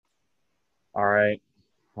All right.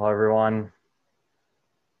 Well, everyone.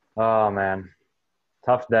 Oh, man.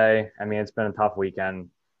 Tough day. I mean, it's been a tough weekend.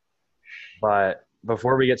 But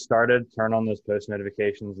before we get started, turn on those post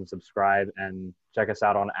notifications and subscribe and check us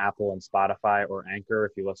out on Apple and Spotify or Anchor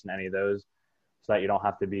if you listen to any of those so that you don't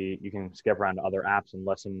have to you can skip around to other apps and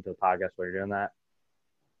listen to the podcast while you're doing that.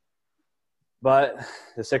 But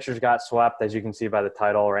the Sixers got swept, as you can see by the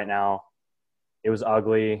title right now. It was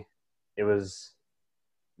ugly. It was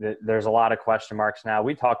there's a lot of question marks now.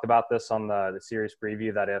 We talked about this on the series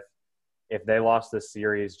preview that if they lost this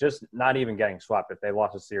series, just not even getting swept, if they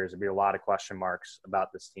lost the series, there'd be a lot of question marks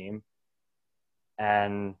about this team.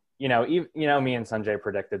 And me and Sanjay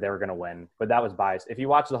predicted they were going to win, but that was biased. If you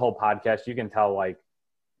watch the whole podcast, you can tell like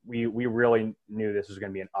we really knew this was going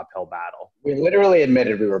to be an uphill battle. We literally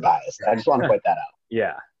admitted we were biased. I just want to point that out.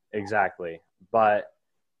 Yeah, exactly. But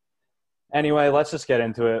anyway, let's just get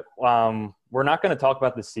into it. We're not going to talk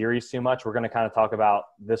about the series too much. We're going to kind of talk about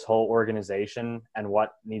this whole organization and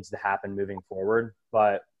what needs to happen moving forward.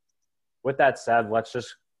 But with that said, let's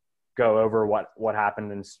just go over what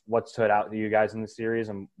happened and what stood out to you guys in the series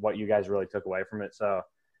and what you guys really took away from it. So,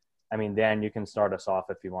 I mean, Dan, you can start us off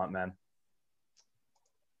if you want, man.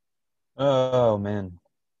 Oh man,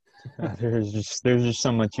 there's just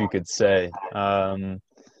so much you could say.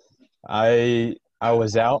 I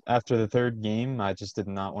was out after the third game. I just did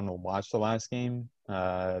not want to watch the last game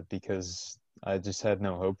because I just had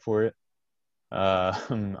no hope for it.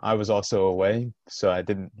 I was also away, so I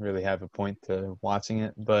didn't really have a point to watching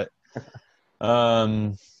it. But I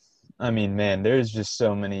mean, man, there's just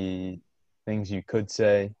so many things you could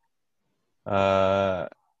say.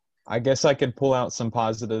 I guess I could pull out some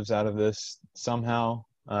positives out of this somehow.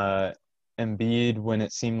 Embiid, when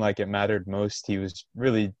it seemed like it mattered most, he was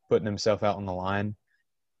really putting himself out on the line.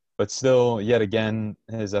 But still, yet again,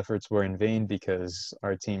 his efforts were in vain because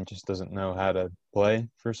our team just doesn't know how to play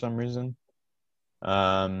for some reason.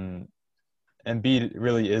 Embiid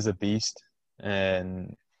really is a beast,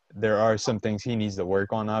 and there are some things he needs to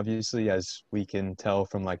work on, obviously, as we can tell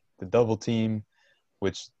from like the double team,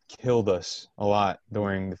 which killed us a lot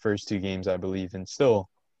during the first two games, I believe, and still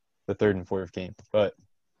the third and fourth game. But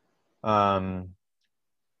also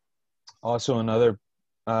another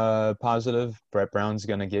positive, Brett Brown's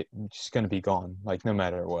just gonna be gone, like no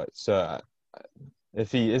matter what. So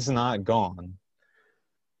if he is not gone,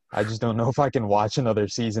 I just don't know if I can watch another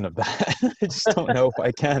season of that. I just don't know if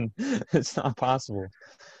I can. It's not possible.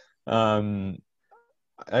 I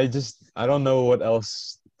don't know what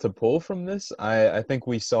else to pull from this. I think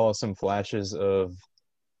we saw some flashes of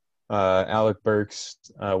Alec Burks,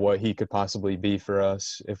 what he could possibly be for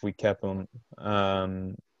us if we kept him.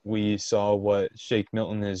 We saw what Shake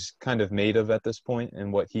Milton is kind of made of at this point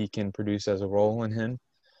and what he can produce as a role in him.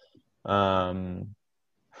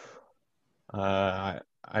 I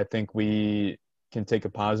think we can take a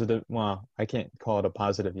positive. Well, I can't call it a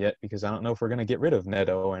positive yet because I don't know if we're going to get rid of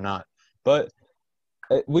Neto or not. But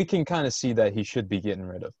we can kind of see that he should be getting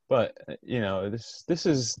rid of. But this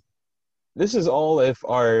is all if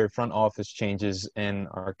our front office changes and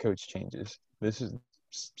our coach changes. This is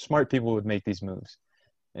smart people would make these moves,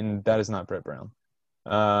 and that is not Brett Brown.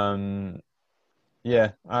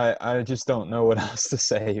 Yeah, I just don't know what else to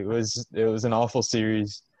say. It was an awful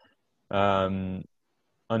series.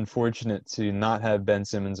 Unfortunate to not have Ben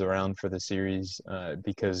Simmons around for the series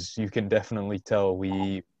because you can definitely tell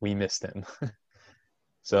we missed him.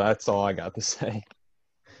 So that's all I got to say.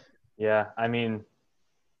 Yeah, I mean,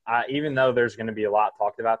 even though there's going to be a lot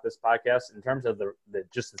talked about this podcast in terms of the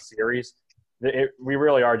just the series, we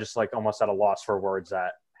really are just like almost at a loss for words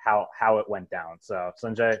at how it went down. So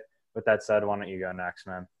Sanjay, with that said, why don't you go next,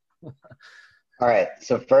 man? All right.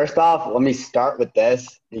 So first off, let me start with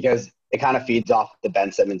this because it kind of feeds off the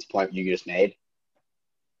Ben Simmons point you just made.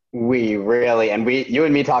 You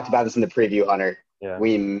and me talked about this in the preview, Hunter. Yeah.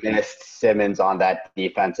 We missed Simmons on that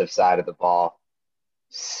defensive side of the ball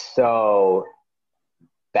so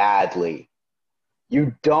badly.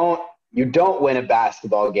 You don't win a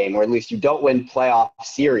basketball game, or at least you don't win playoff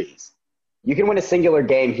series. You can win a singular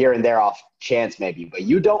game here and there off chance maybe, but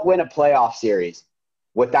you don't win a playoff series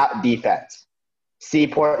without defense. See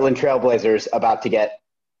Portland Trailblazers about to get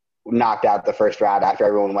knocked out the first round after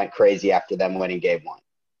everyone went crazy after them winning game one.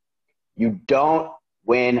 You don't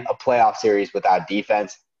win a playoff series without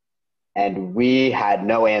defense, and we had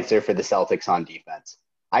no answer for the Celtics on defense.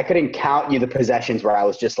 I couldn't count you the possessions where I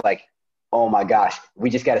was just like, oh my gosh, we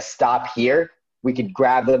just got to stop here. We could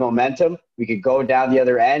grab the momentum. We could go down the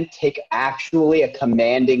other end, take actually a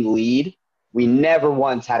commanding lead. We never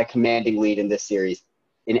once had a commanding lead in this series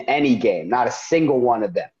in any game, not a single one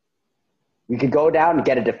of them. We could go down and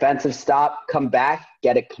get a defensive stop, come back,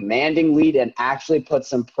 get a commanding lead, and actually put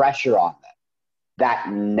some pressure on them. That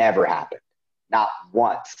never happened. Not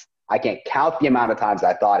once. I can't count the amount of times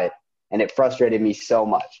I thought it, and it frustrated me so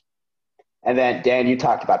much. And then, Dan, you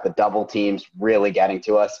talked about the double teams really getting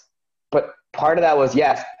to us. But part of that was,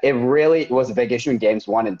 yes, it really was a big issue in games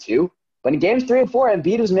 1 and 2. But in games 3 and 4,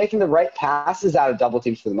 Embiid was making the right passes out of double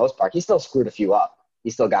teams for the most part. He still screwed a few up. He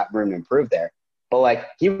still got room to improve there. But, like,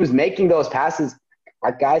 he was making those passes.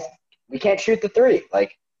 Like, guys, we can't shoot the three.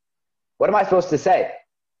 Like, what am I supposed to say?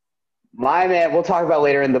 My man, we'll talk about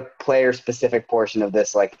later in the player-specific portion of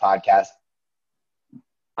this, like, podcast.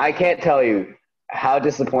 I can't tell you how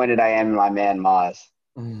disappointed I am in my man, Maz.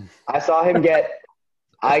 I saw him get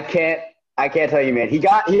 – I can't tell you, man. He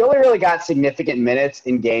only really got significant minutes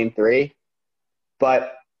in game 3.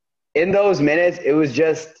 But in those minutes, it was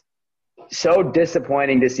just so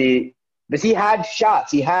disappointing to see – because he had shots.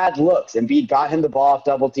 He had looks. Embiid got him the ball off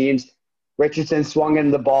double teams. Richardson swung him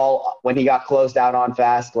the ball when he got closed out on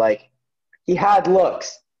fast. Like, he had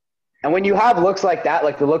looks. And when you have looks like that,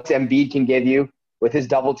 like the looks Embiid can give you with his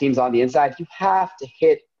double teams on the inside, you have to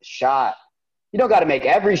hit the shot. You don't got to make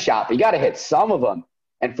every shot, but you got to hit some of them.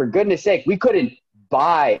 And for goodness sake, we couldn't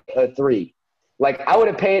buy a three. Like, I would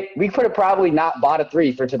have paid – we could have probably not bought a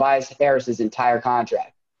three for Tobias Harris's entire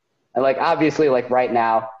contract. And, like, obviously, like, right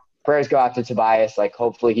now – prayers go out to Tobias. Like,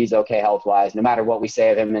 hopefully he's okay health-wise, no matter what we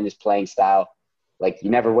say of him and his playing style. Like,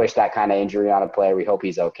 you never wish that kind of injury on a player. We hope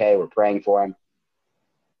he's okay. We're praying for him.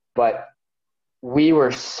 But we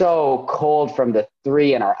were so cold from the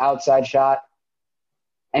three and our outside shot.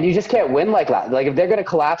 And you just can't win like that. Like, if they're going to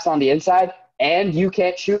collapse on the inside and you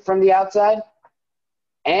can't shoot from the outside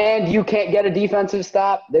and you can't get a defensive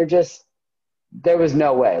stop, there was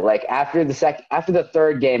no way. Like, after the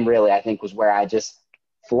third game, really, I think was where I just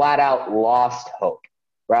flat out lost hope,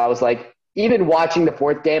 where I was like, even watching the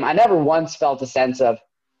fourth game, I never once felt a sense of,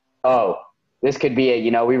 oh, this could be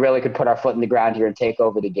we really could put our foot in the ground here and take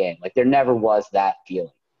over the game. Like, there never was that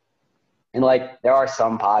feeling. And, like, there are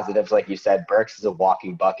some positives. Like you said, Burks is a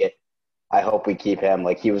walking bucket. I hope we keep him.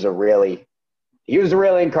 Like, he was a really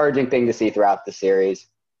encouraging thing to see throughout the series.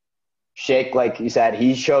 Shake, like you said,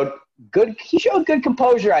 he showed good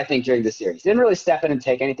composure, I think, during the series. He didn't really step in and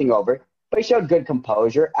take anything over. But he showed good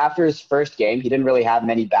composure. After his first game, he didn't really have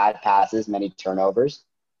many bad passes, many turnovers.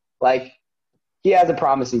 Like, he has a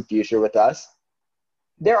promising future with us.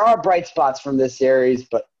 There are bright spots from this series,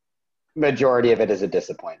 but majority of it is a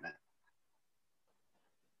disappointment.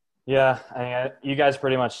 Yeah, you guys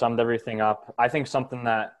pretty much summed everything up. I think something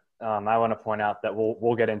that I want to point out that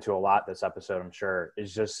we'll get into a lot this episode, I'm sure,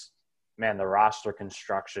 is just, man, the roster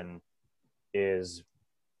construction is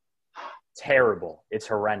terrible. It's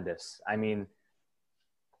horrendous. I mean,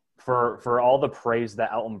 for all the praise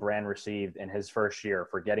that Elton Brand received in his first year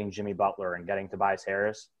for getting Jimmy Butler and getting Tobias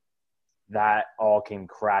Harris, that all came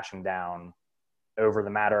crashing down over the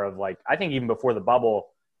matter of, like, I think even before the bubble,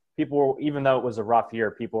 people were, even though it was a rough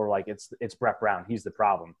year, people were like, it's Brett Brown. He's the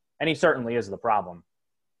problem. And he certainly is the problem.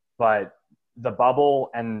 But the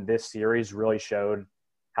bubble and this series really showed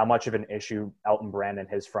how much of an issue Elton Brand and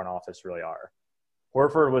his front office really are.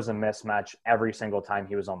 Horford was a mismatch every single time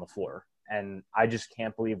he was on the floor. And I just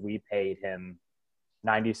can't believe we paid him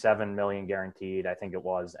 $97 million guaranteed, I think it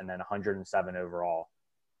was, and then $107 overall.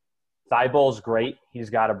 Thibault's great. He's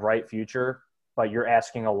got a bright future, but you're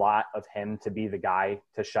asking a lot of him to be the guy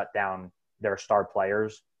to shut down their star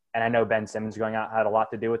players. And I know Ben Simmons going out had a lot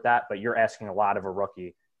to do with that, but you're asking a lot of a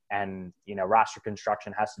rookie. And, roster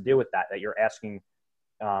construction has to do with that you're asking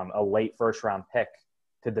a late first-round pick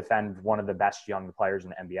to defend one of the best young players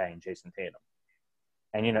in the NBA in Jason Tatum.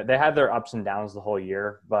 And, they had their ups and downs the whole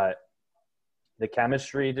year, but the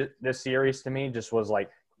chemistry this series to me just was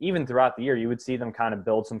like, even throughout the year, you would see them kind of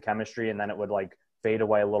build some chemistry and then it would like fade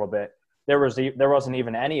away a little bit. There wasn't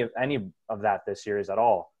even any of that this series at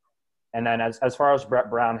all. And then as far as Brett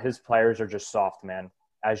Brown, his players are just soft, man,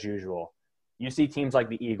 as usual. You see teams like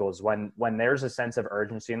the Eagles, when there's a sense of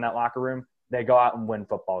urgency in that locker room, they go out and win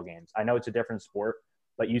football games. I know it's a different sport,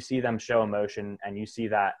 but you see them show emotion and you see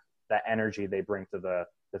that energy they bring to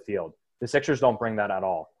the field. The Sixers don't bring that at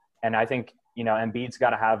all. And I think, Embiid's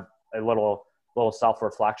got to have a little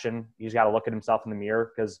self-reflection. He's got to look at himself in the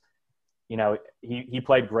mirror because, he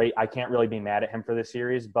played great. I can't really be mad at him for this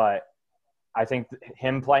series, but I think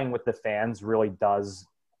him playing with the fans really does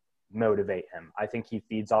motivate him. I think he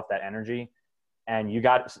feeds off that energy. And you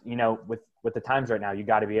got, with the times right now, you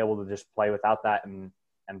got to be able to just play without that and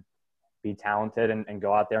be talented and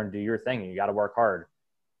go out there and do your thing. And you got to work hard.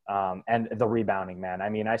 And the rebounding, man. I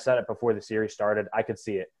mean, I said it before the series started. I could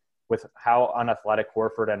see it. with how unathletic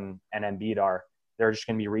Horford and Embiid are, they're just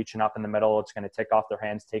going to be reaching up in the middle. It's going to tick off their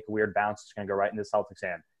hands, take a weird bounce. It's going to go right into the Celtics'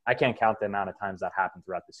 hand. I can't count the amount of times that happened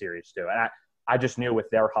throughout the series too. And I just knew with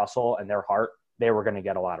their hustle and their heart, they were going to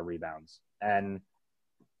get a lot of rebounds. And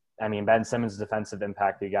I mean, Ben Simmons' defensive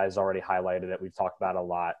impact, you guys already highlighted it. We've talked about it a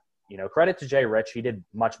lot. Credit to Jay Rich. He did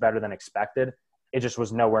much better than expected. It just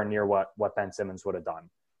was nowhere near what Ben Simmons would have done.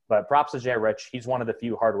 But props to Jay Rich. He's one of the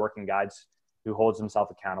few hardworking guys who holds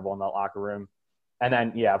himself accountable in that locker room. And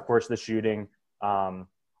then, yeah, of course, the shooting. In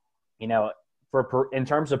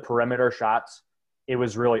terms of perimeter shots, it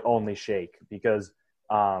was really only Shake because,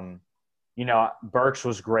 Burks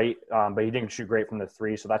was great, but he didn't shoot great from the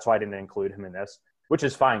three. So that's why I didn't include him in this, which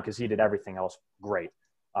is fine because he did everything else great.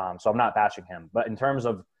 So I'm not bashing him. But in terms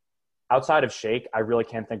of outside of Shake, I really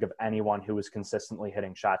can't think of anyone who was consistently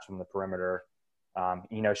hitting shots from the perimeter.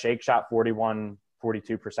 Shake shot 42%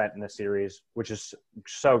 in this series, which is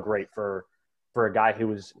so great for a guy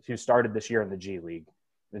who started this year in the G League.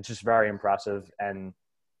 It's just very impressive. And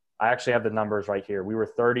I actually have the numbers right here. We were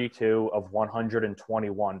 32 of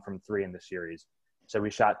 121 from three in the series. So we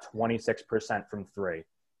shot 26% from three.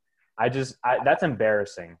 That's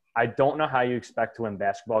embarrassing. I don't know how you expect to win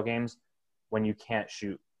basketball games when you can't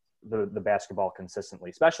shoot the basketball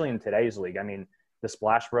consistently, especially in today's league. I mean, the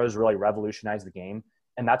Splash Bros really revolutionized the game,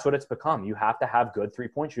 and that's what it's become. You have to have good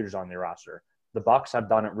three-point shooters on your roster. The Bucks have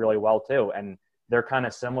done it really well too, and they're kind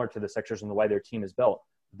of similar to the Sixers in the way their team is built.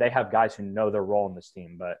 They have guys who know their role in this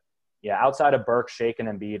team. But, yeah, outside of Burke, Shake, and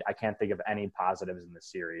Embiid, I can't think of any positives in this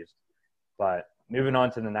series. But moving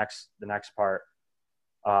on to the next part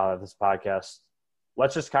of this podcast,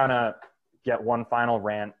 let's just kind of get one final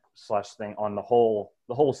rant / thing on the whole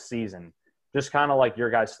season. Just kind of like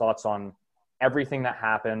your guys' thoughts on everything that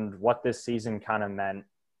happened, what this season kind of meant.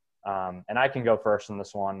 And I can go first in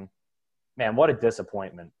this one. Man, what a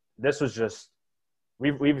disappointment. This was just –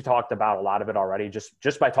 we've talked about a lot of it already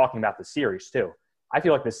just by talking about the series too. I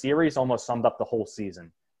feel like the series almost summed up the whole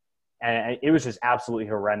season. And it was just absolutely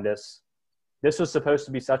horrendous. This was supposed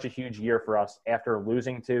to be such a huge year for us after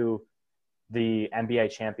losing to the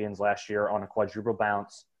NBA champions last year on a quadruple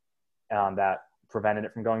bounce that prevented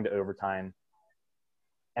it from going to overtime.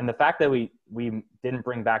 And the fact that we didn't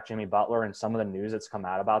bring back Jimmy Butler and some of the news that's come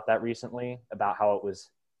out about that recently, about how it was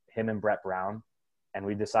him and Brett Brown, and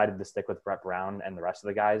we decided to stick with Brett Brown and the rest of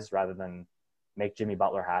the guys rather than make Jimmy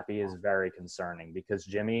Butler happy is very concerning because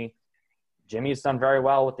Jimmy's done very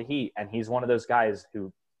well with the Heat, and he's one of those guys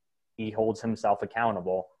who he holds himself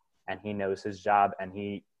accountable and he knows his job,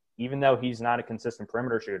 and even though he's not a consistent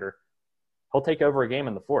perimeter shooter, he'll take over a game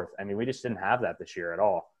in the fourth. I mean, we just didn't have that this year at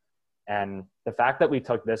all. And the fact that we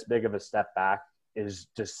took this big of a step back is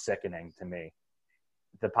just sickening to me.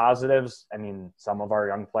 The positives, I mean, some of our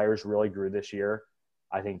young players really grew this year.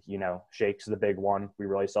 I think, Shake's the big one. We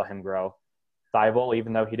really saw him grow. Thibault,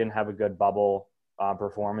 even though he didn't have a good bubble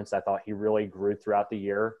performance, I thought he really grew throughout the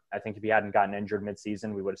year. I think if he hadn't gotten injured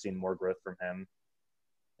midseason, we would have seen more growth from him.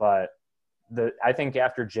 But I think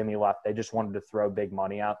after Jimmy left, they just wanted to throw big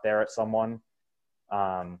money out there at someone.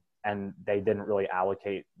 And they didn't really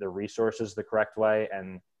allocate the resources the correct way.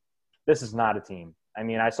 And this is not a team. I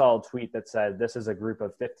mean, I saw a tweet that said this is a group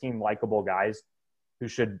of 15 likable guys who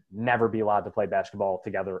should never be allowed to play basketball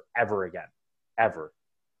together ever again, ever.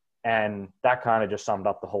 And that kind of just summed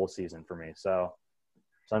up the whole season for me. So,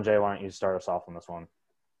 Sanjay, why don't you start us off on this one?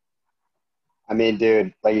 I mean,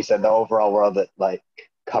 dude, like you said, the overall world that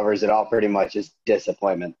covers it all pretty much is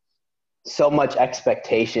disappointment. So much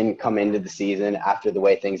expectation come into the season after the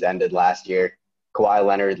way things ended last year. Kawhi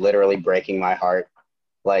Leonard literally breaking my heart.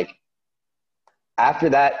 After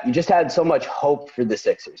that, you just had so much hope for the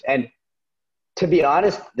Sixers. And to be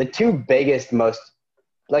honest, the two biggest,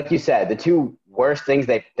 like you said, the two worst things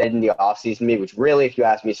they did in the offseason to me, which really, if you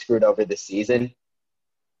ask me, screwed over the season,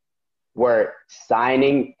 were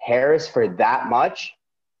signing Harris for that much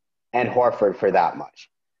and Horford for that much.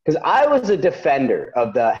 Because I was a defender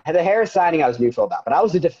of the Harris signing, I was neutral about, but I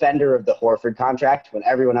was a defender of the Horford contract when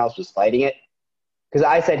everyone else was fighting it. Because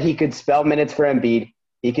I said he could spell minutes for Embiid.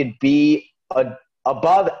 He could be a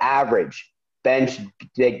above average bench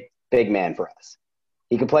big man for us.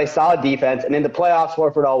 He could play solid defense, and in the playoffs,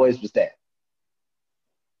 Horford always was there.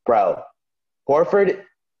 Bro, Horford,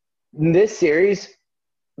 this series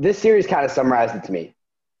kind of summarized it to me.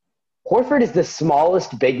 Horford is the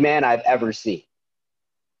smallest big man I've ever seen.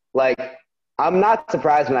 I'm not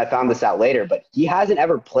surprised when I found this out later, but he hasn't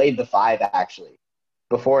ever played the 5 actually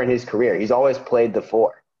before in his career. He's always played the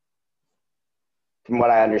 4, from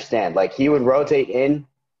what I understand. He would rotate in.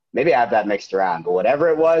 Maybe I have that mixed around, but whatever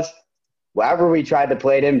it was, wherever we tried to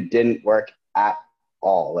play him didn't work at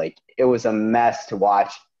all. Like, it was a mess to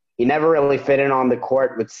watch. He never really fit in on the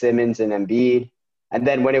court with Simmons and Embiid. And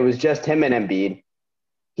then when it was just him and Embiid,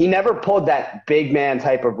 he never pulled that big man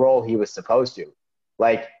type of role he was supposed to.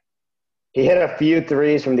 Like, he hit a few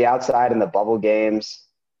threes from the outside in the bubble games,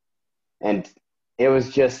 and it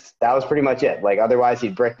was just – that was pretty much it. Like, otherwise,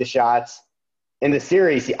 he'd brick the shots. In the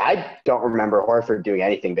series, I don't remember Horford doing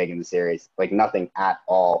anything big in the series. Like, nothing at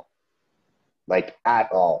all. Like,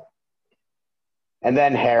 at all. And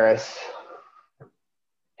then Harris.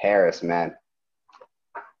 Harris, man.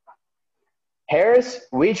 Harris,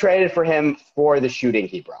 we traded for him for the shooting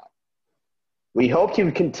he brought. We hoped he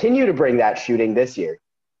would continue to bring that shooting this year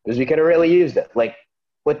because we could have really used it. Like,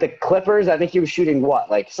 with the Clippers, I think he was shooting what?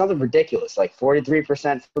 Like, something ridiculous, like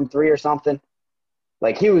 43% from three or something.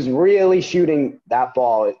 Like, he was really shooting that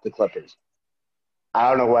ball at the Clippers. I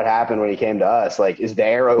don't know what happened when he came to us. Like, is the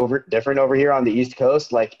air different over here on the East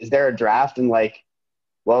Coast? Like, is there a draft in, like,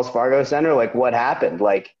 Wells Fargo Center? Like, what happened?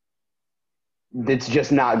 Like, it's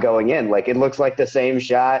just not going in. Like, it looks like the same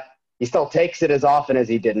shot. He still takes it as often as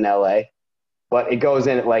he did in LA, but it goes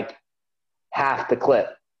in at, like, half the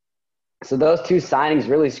clip. So those two signings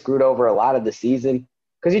really screwed over a lot of the season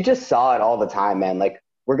because you just saw it all the time, man. Like,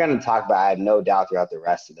 we're going to talk about, I have no doubt throughout the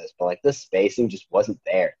rest of this, but, like, the spacing just wasn't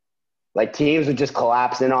there. Like, teams would just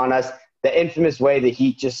collapse in on us. The infamous way the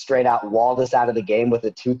Heat just straight out walled us out of the game with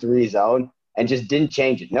a 2-3 zone and just didn't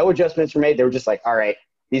change it. No adjustments were made. They were just like, all right,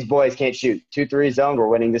 these boys can't shoot. 2-3 zone, we're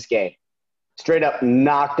winning this game. Straight up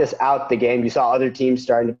knocked us out the game. You saw other teams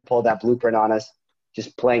starting to pull that blueprint on us,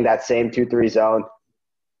 just playing that same 2-3 zone.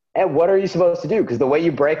 And what are you supposed to do? Because the way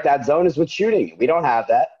you break that zone is with shooting. We don't have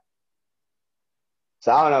that.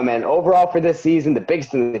 So I don't know, man. Overall for this season, the biggest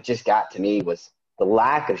thing that just got to me was the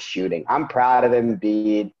lack of shooting. I'm proud of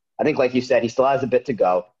Embiid. I think, like you said, he still has a bit to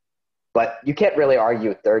go. But you can't really argue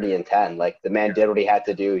with 30 and 10. Like, the man did what he had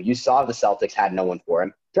to do. You saw the Celtics had no one for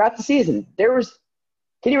him. Throughout the season, can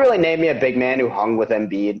you really name me a big man who hung with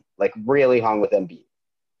Embiid? Like, really hung with Embiid?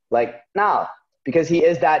 Like, no, because he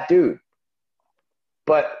is that dude.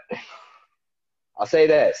 But I'll say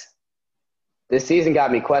this. This season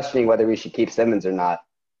got me questioning whether we should keep Simmons or not.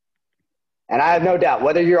 And I have no doubt,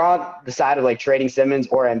 whether you're on the side of, like, trading Simmons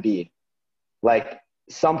or Embiid, like,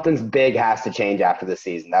 something's big has to change after the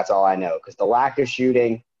season. That's all I know. Because the lack of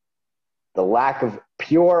shooting, the lack of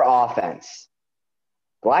pure offense,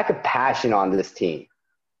 the lack of passion on this team,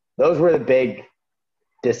 those were the big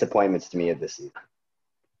disappointments to me of this season.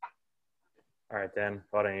 All right, Dan,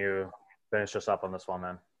 why don't you finish us up on this one,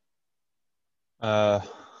 man?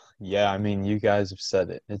 Yeah, I mean, you guys have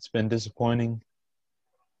said it. It's been disappointing.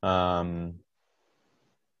 I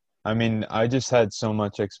mean, I just had so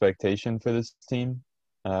much expectation for this team.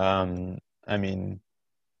 I mean,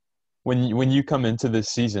 when you come into this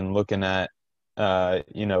season looking at,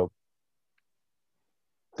 you know,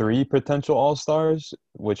 3 potential All-Stars,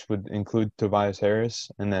 which would include Tobias Harris,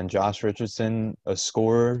 and then Josh Richardson, a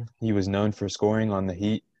scorer. He was known for scoring on the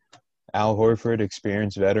Heat. Al Horford,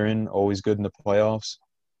 experienced veteran, always good in the playoffs.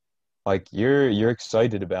 Like, you're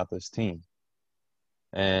excited about this team.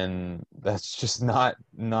 And that's just not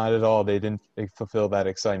at all. They didn't fulfill that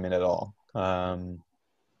excitement at all. I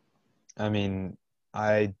mean,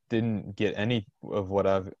 I didn't get any of what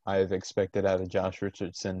I've expected out of Josh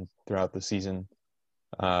Richardson throughout the season.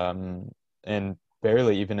 And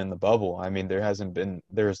barely even in the bubble. I mean,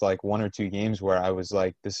 there's like 1 or 2 games where I was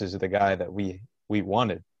like, this is the guy that we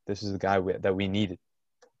wanted. This is the guy that we needed.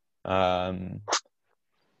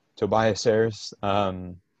 Tobias Harris,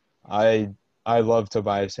 I love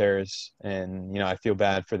Tobias Harris, and, you know, I feel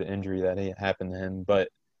bad for the injury that happened to him, but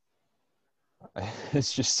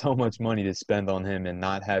it's just so much money to spend on him and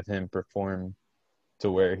not have him perform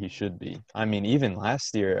to where he should be. I mean, even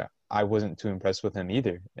last year, I wasn't too impressed with him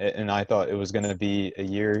either, and I thought it was going to be a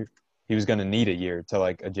year. He was going to need a year to,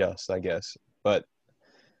 like, adjust, I guess. But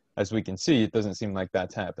as we can see, it doesn't seem like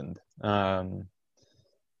that's happened.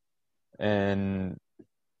 And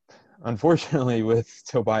unfortunately, with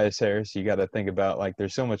Tobias Harris, you got to think about, like,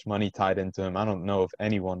 there's so much money tied into him. I don't know if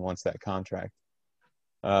anyone wants that contract.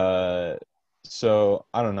 So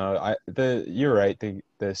I don't know. You're right.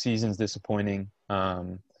 The season's disappointing.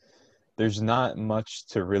 There's not much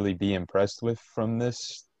to really be impressed with from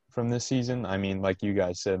this season. I mean, like you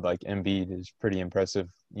guys said, like, Embiid is pretty impressive.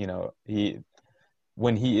 You know,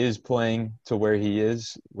 when he is playing to where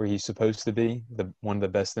he's supposed to be, one of the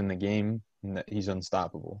best in the game, he's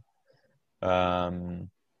unstoppable.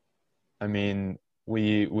 I mean,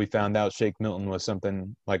 we found out Shake Milton was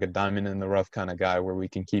something like a diamond in the rough kind of guy where we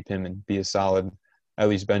can keep him and be a solid, at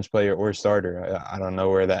least bench player or starter. I don't know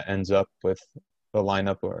where that ends up with the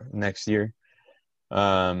lineup or next year.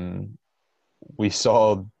 We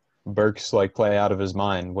saw Burks like play out of his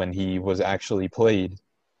mind when he was actually played.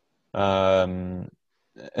 And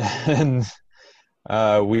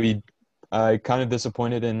we kind of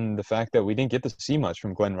disappointed in the fact that we didn't get to see much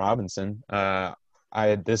from Glenn Robinson.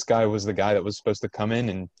 This guy was the guy that was supposed to come in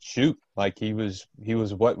and shoot. Like he was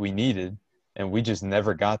what we needed, and we just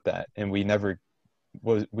never got that, and we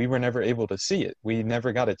were never able to see it. We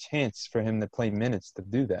never got a chance for him to play minutes to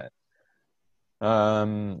do that.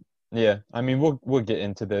 Yeah, I mean we'll get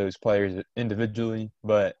into those players individually,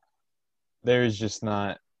 but there's just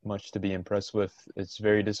not much to be impressed with. It's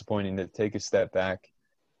very disappointing to take a step back,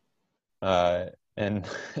 and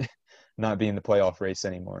not be in the playoff race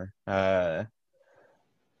anymore.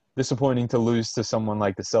 Disappointing to lose to someone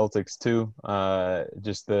like the Celtics too.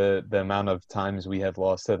 Just the amount of times we have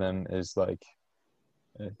lost to them is like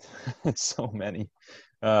it's so many,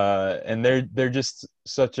 and they're just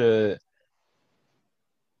such a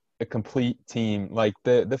complete team. Like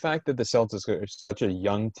the fact that the Celtics are such a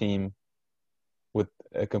young team with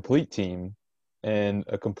a complete team and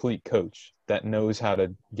a complete coach that knows how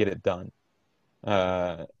to get it done.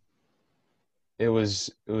 It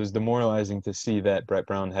was demoralizing to see that Brett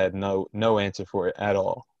Brown had no answer for it at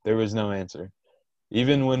all. There was no answer.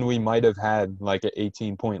 Even when we might have had like an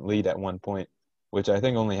 18-point lead at one point, which I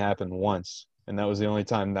think only happened once, and that was the only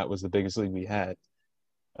time that was the biggest lead we had.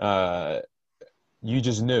 You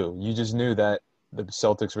just knew that the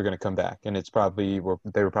Celtics were going to come back, and they were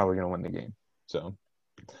probably going to win the game. So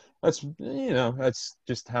that's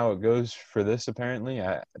just how it goes for this. Apparently,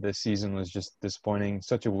 this season was just disappointing.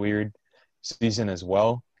 Such a weird season as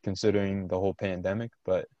well, considering the whole pandemic.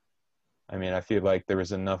 But I mean, I feel like there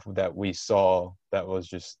was enough that we saw that was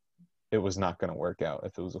just it was not going to work out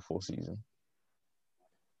if it was a full season.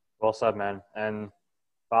 Well said, man. And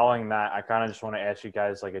following that, I kind of just want to ask you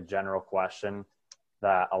guys like a general question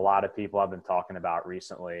that a lot of people have been talking about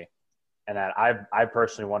recently, and that I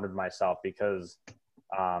personally wondered myself because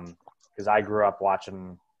I grew up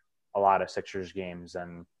watching a lot of Sixers games,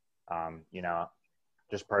 and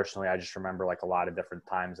just personally, I just remember like a lot of different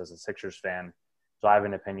times as a Sixers fan. So I have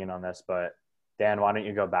an opinion on this, but Dan, why don't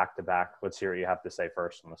you go back to back? Let's hear what you have to say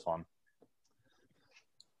first on this one.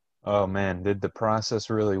 Oh man, did the process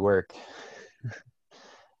really work?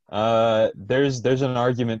 There's an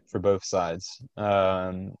argument for both sides.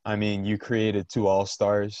 I mean, you created two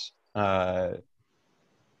all-stars,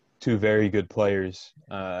 two very good players,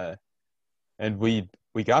 and we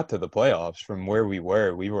got to the playoffs from where we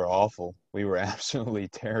were. We were awful. We were absolutely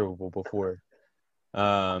terrible before.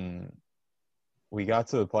 We got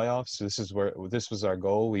to the playoffs. This was our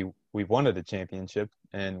goal. We wanted a championship,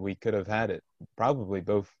 and we could have had it probably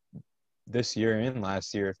both this year and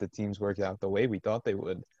last year if the teams worked out the way we thought they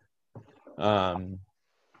would.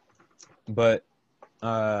 But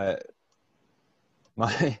my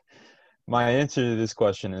answer to this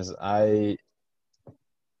question is I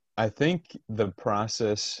think the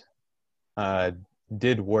process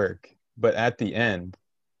did work, but at the end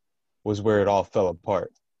was where it all fell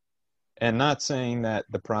apart. And not saying that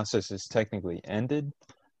the process is technically ended,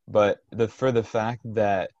 but for the fact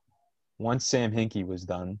that once Sam Hinkie was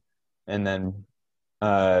done, and then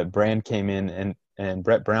Brand came in and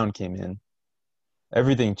Brett Brown came in,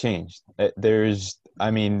 everything changed. Hinkie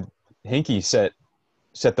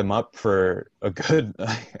set them up for a good,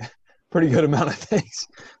 pretty good amount of things.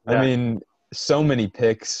 Yeah. I mean, so many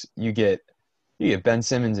picks. You get Ben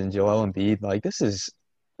Simmons and Joel Embiid. Like this is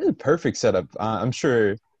a perfect setup. I'm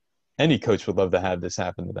sure any coach would love to have this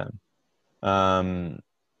happen to them.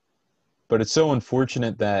 But it's so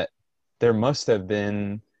unfortunate that there must have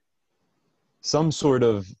been some sort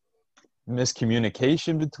of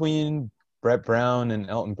miscommunication between Brett Brown and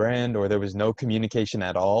Elton Brand, or there was no communication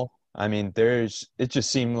at all. I mean, it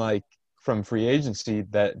just seemed like from free agency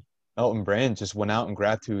that Elton Brand just went out and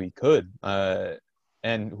grabbed who he could,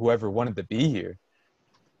 and whoever wanted to be here.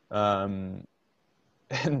 And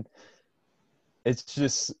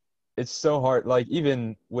it's so hard. Like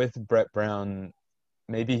even with Brett Brown,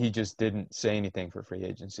 maybe he just didn't say anything for free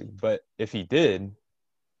agency. But if he did,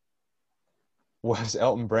 was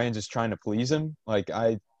Elton Brand just trying to please him? Like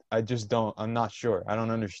I'm not sure. I don't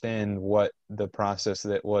understand what the process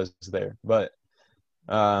that was there. But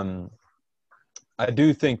I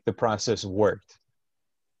do think the process worked,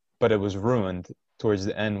 but it was ruined towards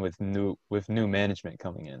the end with new management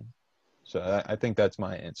coming in. So I think that's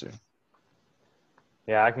my answer.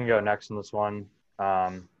 Yeah, I can go next on this one.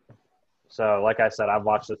 So like I said, I've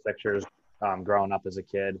watched the Sixers growing up as a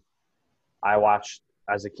kid. I watched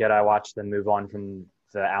them move on from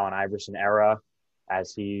the Allen Iverson era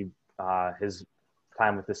as his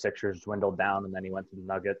time with the Sixers dwindled down, and then he went to the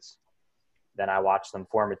Nuggets. Then I watched them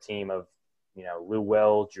form a team of, Lou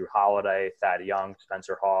Will, Drew Holiday, Thad Young,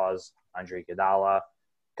 Spencer Hawes, Andre Iguodala,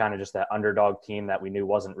 kind of just that underdog team that we knew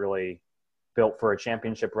wasn't really built for a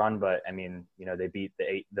championship run. But I mean, they beat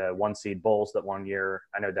the 1 seed Bulls that one year.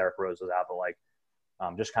 I know Derrick Rose was out,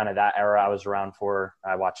 but just kind of that era I was around for.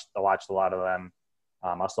 I watched a lot of them.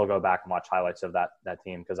 I'll still go back and watch highlights of that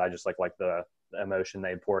team because I just like the emotion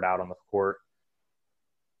they poured out on the court.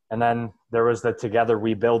 And then there was the Together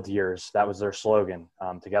We Build years. That was their slogan,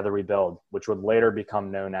 Together We Build, which would later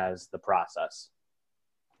become known as The Process.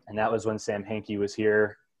 And that was when Sam Hinkie was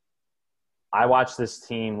here. I watched this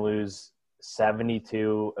team lose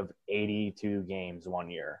 72 of 82 games one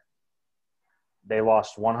year. They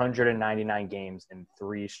lost 199 games in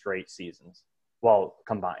 3 straight seasons. Well,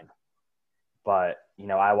 combined. But,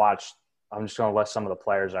 I'm just going to list some of the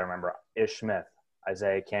players I remember. Ish Smith,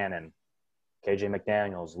 Isaiah Cannon, KJ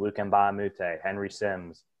McDaniels, Luke Mbamute, Henry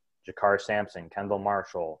Sims, Jakar Sampson, Kendall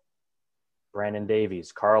Marshall, Brandon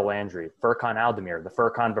Davies, Carl Landry, Furkan Aldemir, the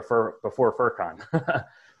Furkan before Furkan,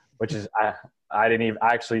 which is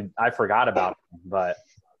I forgot about him,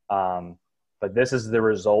 but this is the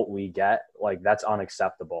result we get. Like, that's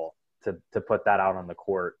unacceptable to put that out on the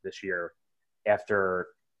court this year after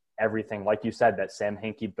everything, like you said, that Sam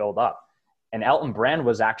Hinkie built up. And Elton Brand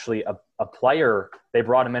was actually a player. They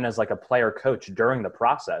brought him in as like a player coach during the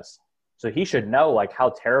process. So he should know like how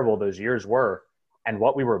terrible those years were and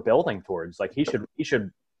what we were building towards. Like he should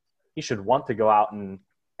want to go out and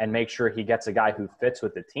make sure he gets a guy who fits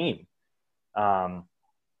with the team. And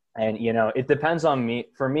it depends on me.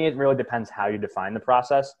 For me, it really depends how you define the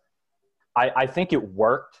process. I think it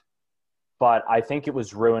worked, but I think it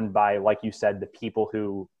was ruined by, like you said, the people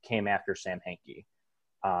who came after Sam Hinkie.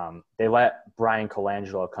 They let Brian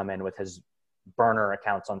Colangelo come in with his burner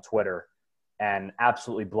accounts on Twitter and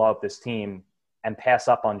absolutely blow up this team and pass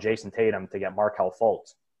up on Jason Tatum to get Markelle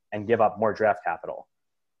Fultz and give up more draft capital.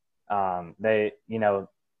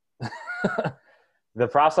 The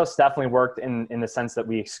process definitely worked in the sense that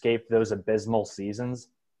we escaped those abysmal seasons,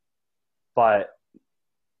 but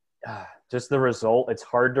just the result, it's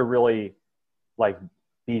hard to really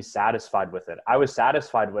be satisfied with it. I was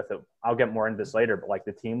satisfied with it. I'll get more into this later, but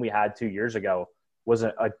the team we had 2 years ago was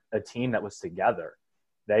a team that was together.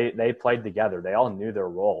 They played together. They all knew their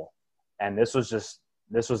role. And this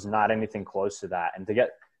was not anything close to that. And to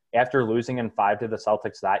get, after losing in 5 to the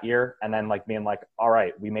Celtics that year, and then being all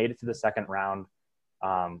right, we made it to the second round.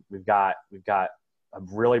 We've got a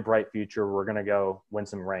really bright future. We're going to go win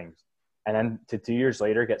some rings. And then to 2 years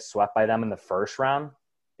later, get swept by them in the first round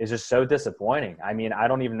is just so disappointing. I mean, I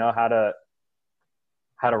don't even know how to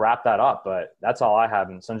wrap that up, but that's all I have.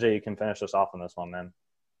 And Sanjay, you can finish us off on this one, man.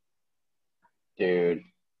 Dude.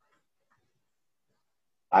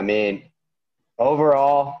 I mean,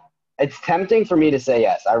 overall, it's tempting for me to say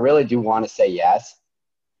yes. I really do want to say yes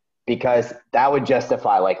because that would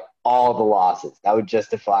justify all the losses. That would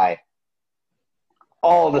justify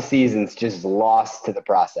all the seasons just lost to the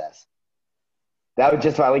process. That would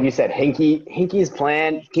justify, like you said, Hinkie's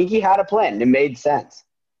plan. Hinkie had a plan, and it made sense.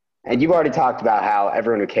 And you've already talked about how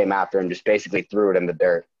everyone who came after him just basically threw it in the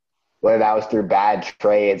dirt, whether that was through bad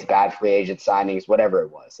trades, bad free agent signings, whatever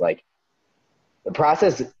it was. The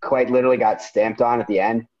process quite literally got stamped on at the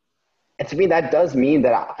end. And to me, that does mean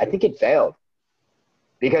that I think it failed.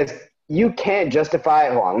 Because you can't justify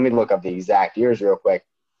 – hold on, let me look up the exact years real quick.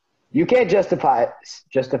 You can't justify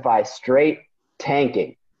straight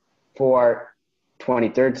tanking for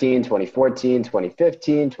 2013, 2014,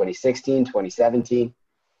 2015, 2016, 2017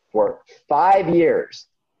 for 5 years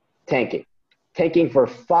tanking for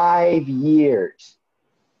 5 years,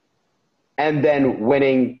 and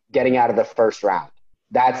then getting out of the first round.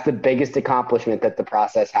 That's the biggest accomplishment that the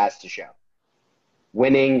process has to show.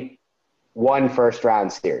 Winning one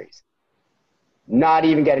first-round series. Not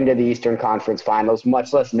even getting to the Eastern Conference Finals,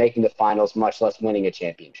 much less making the finals, much less winning a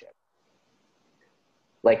championship.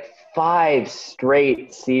 5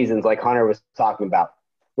 straight seasons, like Hunter was talking about,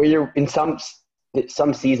 where you're in some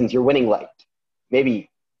seasons you're winning maybe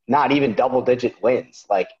not even double-digit wins.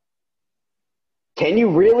 Can you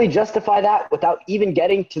really justify that without even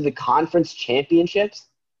getting to the conference championships?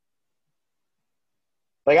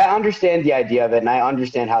 I understand the idea of it, and I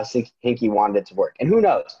understand how Hinkie wanted it to work. And who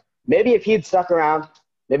knows? Maybe if he'd stuck around,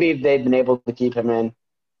 maybe if they'd been able to keep him in,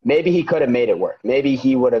 maybe he could have made it work. Maybe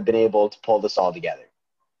he would have been able to pull this all together.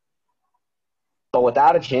 But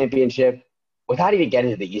without a championship, without even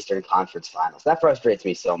getting to the Eastern Conference Finals, that frustrates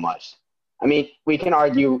me so much. I mean, we can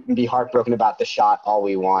argue and be heartbroken about the shot all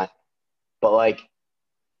we want, but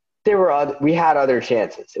we had other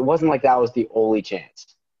chances. It wasn't like that was the only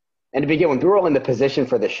chance. And to begin with, we were all in the position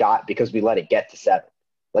for the shot because we let it get to 7.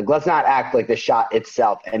 Like, let's not act like the shot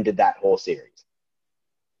itself ended that whole series.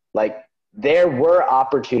 Like, there were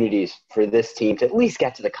opportunities for this team to at least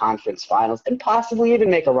get to the conference finals and possibly even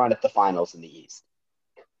make a run at the finals in the East.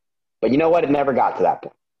 But you know what? It never got to that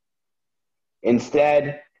point.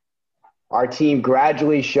 Instead, our team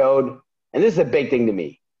gradually showed, and this is a big thing to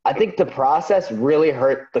me, I think the process really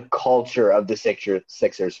hurt the culture of the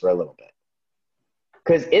Sixers for a little bit.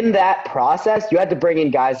 Because in that process, you had to bring in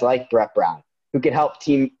guys like Brett Brown, who could help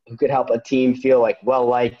a team feel like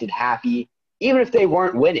well-liked and happy, even if they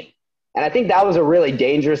weren't winning. And I think that was a really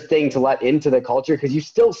dangerous thing to let into the culture because you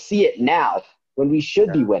still see it now when we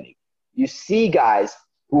should be winning. You see guys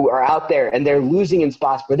who are out there and they're losing in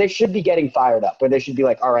spots where they should be getting fired up, where they should be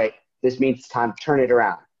like, all right, this means it's time to turn it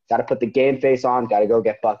around. Got to put the game face on, got to go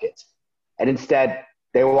get buckets. And instead,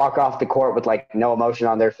 they walk off the court with, like, no emotion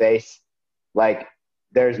on their face. Like,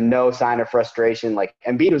 there's no sign of frustration. Like,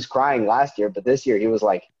 Embiid was crying last year, but this year he was,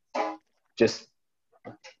 like, just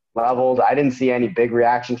leveled. I didn't see any big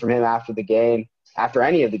reaction from him after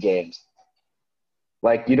any of the games.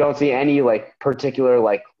 Like, you don't see any, like, particular,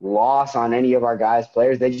 like, loss on any of our guys'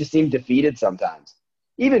 players. They just seem defeated sometimes.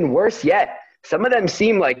 Even worse yet, some of them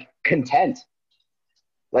seem, like, content.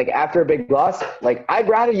 Like, after a big loss, like, I'd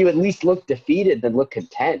rather you at least look defeated than look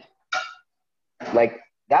content. Like,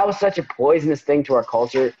 that was such a poisonous thing to our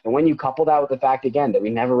culture. And when you couple that with the fact, again, that we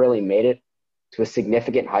never really made it to a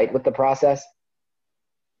significant height with the process,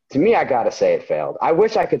 to me, I got to say it failed. I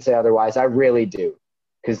wish I could say otherwise. I really do.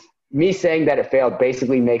 Because me saying that it failed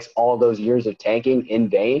basically makes all those years of tanking in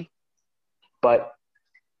vain. But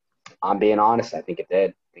I'm being honest. I think it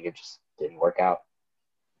did. I think it just didn't work out.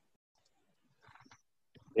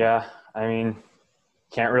 Yeah, I mean,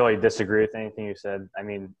 can't really disagree with anything you said. I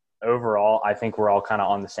mean, overall, I think we're all kind of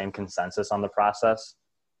on the same consensus on the process.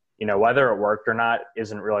 You know, whether it worked or not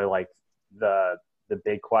isn't really, like, the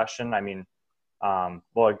big question. I mean,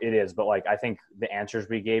 well, it is, but, like, I think the answers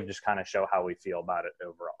we gave just kind of show how we feel about it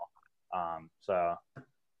overall. So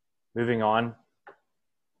moving on,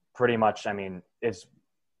 pretty much, I mean, it's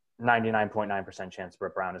 99.9% chance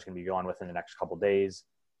Brett Brown is going to be gone within the next couple of days.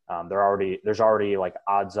 There's already like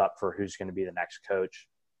odds up for who's going to be the next coach.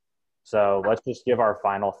 So let's just give our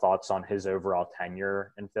final thoughts on his overall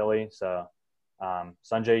tenure in Philly. So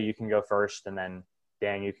Sanjay, you can go first, and then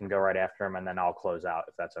Dan, you can go right after him, and then I'll close out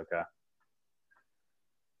if that's okay.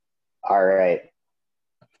 All right.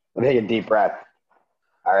 Let me take a deep breath.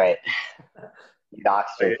 All right. You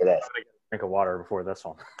Oxford for this. Drink of water before this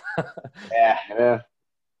one. Yeah.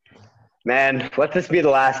 Man, let this be the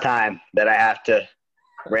last time that I have to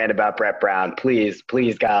rant about Brett Brown. Please,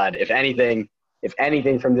 God, if anything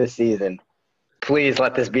from this season, please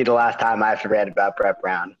let this be the last time I have to rant about Brett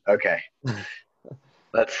Brown. Okay.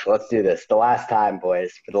 Let's do this. The last time,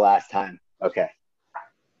 boys, for the last time. Okay.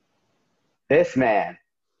 This man,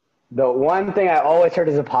 the one thing I always heard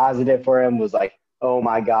as a positive for him was like, oh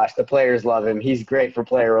my gosh, the players love him. He's great for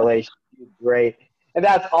player relations. He's great. And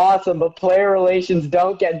that's awesome, but player relations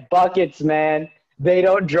don't get buckets, man. They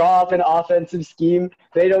don't draw up an offensive scheme.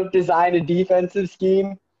 They don't design a defensive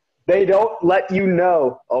scheme. They don't let you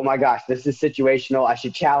know, oh my gosh, this is situational. I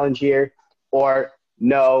should challenge here. Or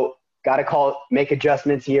no, got to make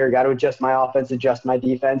adjustments here. Got to adjust my offense, adjust my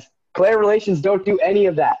defense. Player relations don't do any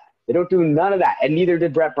of that. They don't do none of that. And neither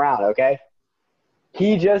did Brett Brown, okay?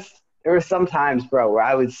 There were some times, bro, where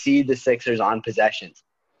I would see the Sixers on possessions.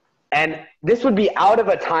 And this would be out of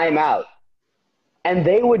a timeout. And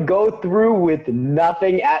they would go through with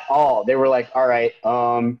nothing at all. They were like, all right,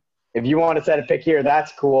 if you want to set a pick here,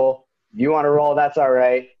 that's cool. If you want to roll, that's all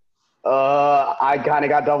right. I kind of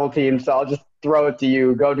got double teamed, so I'll just throw it to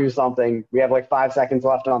you. Go do something. We have like 5 seconds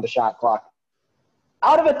left on the shot clock.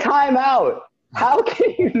 Out of a timeout. How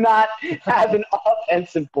can you not have an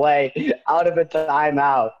offensive play out of a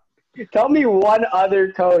timeout? Tell me one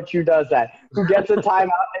other coach who does that, who gets a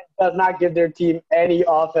timeout and does not give their team any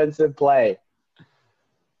offensive play.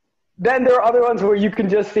 Then there are other ones where you can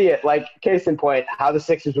just see it, like case in point, how the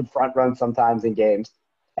Sixers would front run sometimes in games.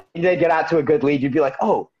 If they get out to a good lead, you'd be like,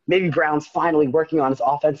 oh, maybe Brown's finally working on his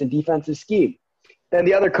offense and defensive scheme. Then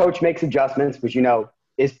the other coach makes adjustments, which you know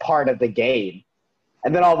is part of the game.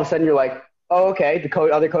 And then all of a sudden you're like, oh, okay, the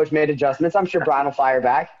other coach made adjustments. I'm sure Brown will fire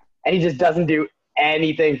back. And he just doesn't do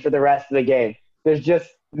anything for the rest of the game. There's just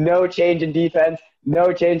no change in defense,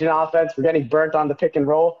 no change in offense. We're getting burnt on the pick and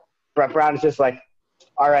roll. Brett Brown is just like,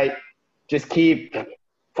 all right, just keep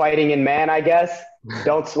fighting in man, I guess.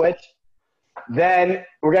 Don't switch. Then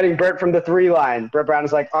we're getting burnt from the 3 line. Brett Brown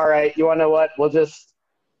is like, all right, you want to know what? We'll just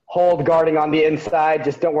hold guarding on the inside.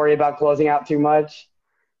 Just don't worry about closing out too much.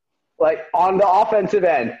 Like on the offensive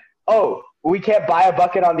end, oh, we can't buy a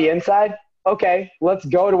bucket on the inside? Okay, let's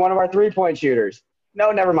go to one of our three-point shooters.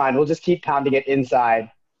 No, never mind. We'll just keep pounding it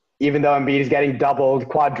inside, even though Embiid is getting doubled,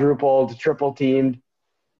 quadrupled, triple-teamed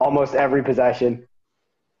almost every possession.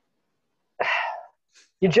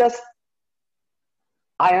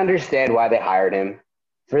 I understand why they hired him.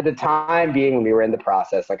 For the time being, when we were in the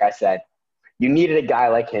process, like I said, you needed a guy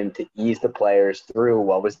like him to ease the players through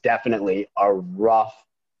what was definitely a rough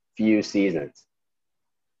few seasons.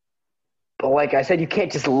 But like I said, you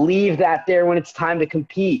can't just leave that there when it's time to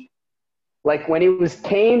compete. Like when it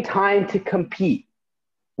came time to compete,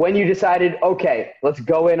 when you decided, okay, let's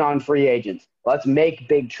go in on free agents. Let's make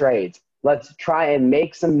big trades. Let's try and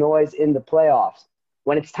make some noise in the playoffs.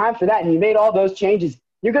 When it's time for that and you made all those changes,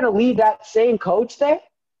 you're going to leave that same coach there?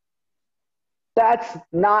 That's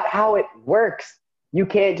not how it works. You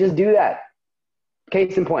can't just do that.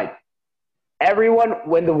 Case in point,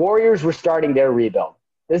 when the Warriors were starting their rebuild,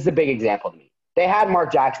 this is a big example to me. They had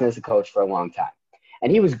Mark Jackson as a coach for a long time,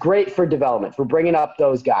 and he was great for development, for bringing up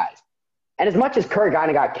those guys. And as much as Kerr kind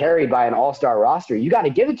of got carried by an all-star roster, you got to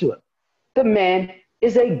give it to him. The man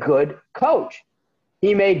is a good coach.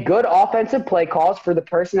 He made good offensive play calls for the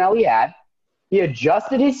personnel he had. He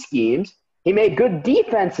adjusted his schemes. He made good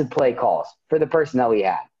defensive play calls for the personnel he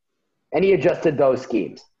had. And he adjusted those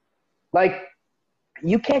schemes. Like,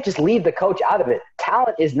 you can't just leave the coach out of it.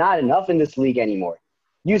 Talent is not enough in this league anymore.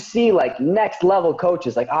 You see, like, next-level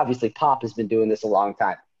coaches, like, obviously Pop has been doing this a long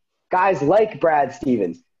time. Guys like Brad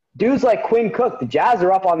Stevens. Dudes like Quinn Cook. The Jazz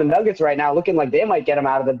are up on the Nuggets right now looking like they might get him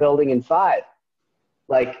out of the building in 5.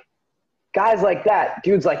 Like, guys like that,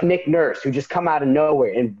 dudes like Nick Nurse, who just come out of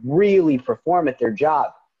nowhere and really perform at their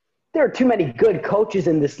job. There are too many good coaches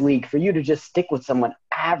in this league for you to just stick with someone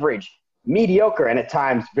average, mediocre, and at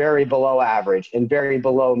times very below average and very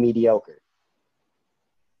below mediocre.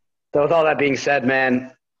 So with all that being said,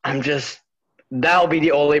 man, that'll be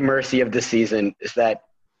the only mercy of this season is that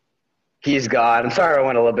he's gone. I'm sorry I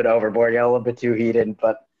went a little bit overboard, got a little bit too heated,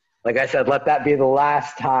 but like I said, let that be the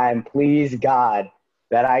last time, please God,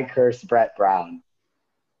 that I curse Brett Brown.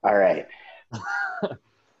 All right.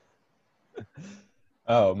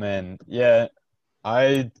 Oh, man. Yeah,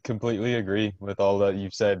 I completely agree with all that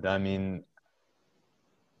you've said. I mean,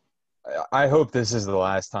 I hope this is the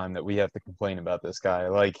last time that we have to complain about this guy.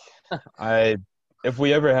 Like, if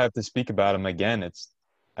we ever have to speak about him again,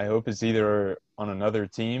 I hope it's either on another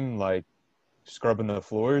team, like scrubbing the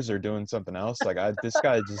floors or doing something else. Like, this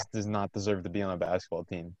guy just does not deserve to be on a basketball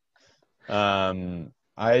team.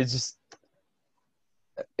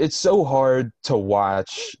 It's so hard to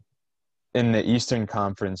watch in the Eastern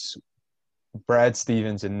Conference, Brad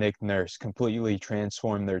Stevens and Nick Nurse completely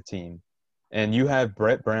transform their team. And you have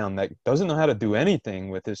Brett Brown that doesn't know how to do anything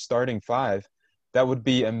with his starting 5 that would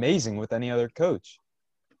be amazing with any other coach.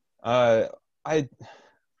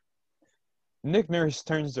 Nick Nurse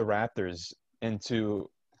turns the Raptors into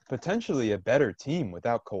potentially a better team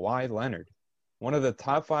without Kawhi Leonard, one of the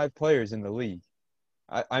top 5 players in the league.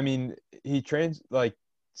 I mean,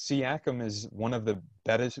 Siakam is one of the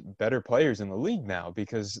better players in the league now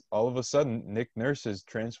because all of a sudden Nick Nurse has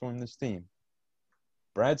transformed this team.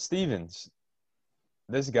 Brad Stevens,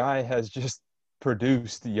 this guy has just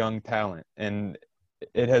produced young talent, and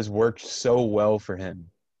it has worked so well for him.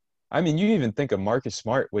 I mean, you even think of Marcus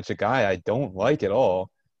Smart, which a guy I don't like at all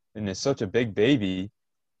and is such a big baby.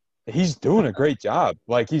 He's doing a great job.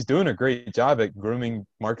 Like, he's doing a great job at grooming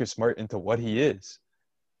Marcus Smart into what he is.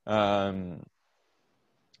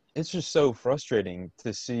 It's just so frustrating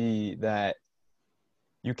to see that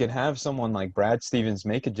you can have someone like Brad Stevens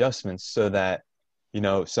make adjustments so that,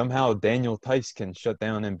 somehow Daniel Tice can shut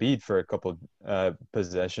down Embiid for a couple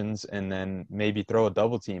possessions and then maybe throw a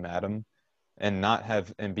double team at him and not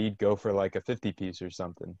have Embiid go for like a 50-piece or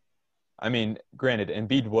something. I mean, granted,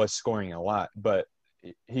 Embiid was scoring a lot, but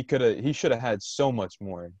he should have had so much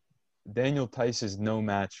more. Daniel Tice is no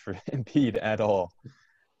match for Embiid at all.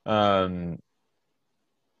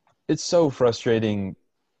 It's so frustrating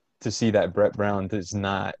to see that Brett Brown does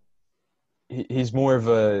not – he's more of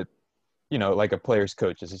a, like a player's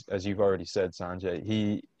coach, as you've already said,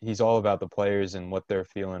 Sanjay. He's all about the players and what they're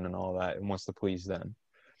feeling and all that and wants to please them.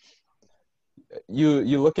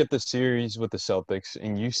 You look at the series with the Celtics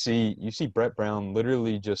and you see Brett Brown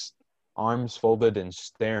literally just arms folded and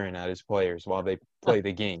staring at his players while they play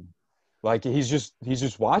the game. Like, he's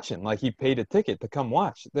just watching. Like, he paid a ticket to come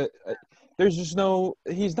watch. There's just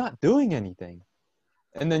he's not doing anything.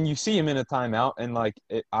 And then you see him in a timeout, and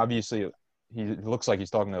obviously he looks like he's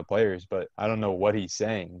talking to the players, but I don't know what he's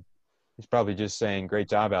saying. He's probably just saying, great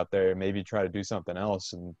job out there. Maybe try to do something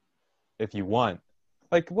else. And if you want,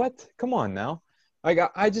 like, what? Come on now. Like,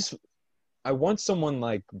 I want someone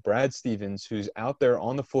like Brad Stevens, who's out there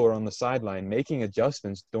on the floor, on the sideline, making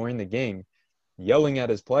adjustments during the game, yelling at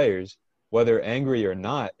his players, whether angry or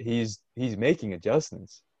not, he's making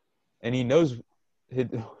adjustments. And he knows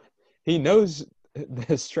the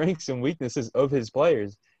strengths and weaknesses of his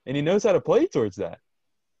players, and he knows how to play towards that.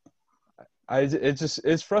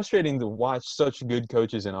 It's frustrating to watch such good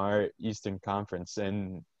coaches in our Eastern Conference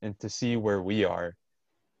and to see where we are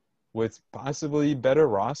with possibly better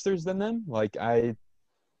rosters than them. Like I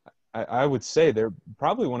would say they're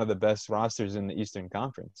probably one of the best rosters in the Eastern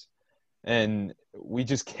Conference, and we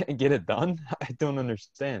just can't get it done. I don't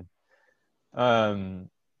understand.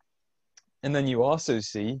 And then you also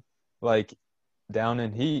see, like, down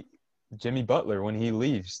in Heat, Jimmy Butler, when he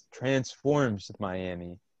leaves, transforms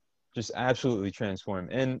Miami, just absolutely transform.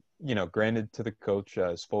 And, you know, granted to the coach,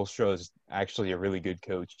 Spoelstra is actually a really good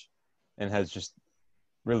coach and has just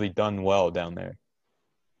really done well down there.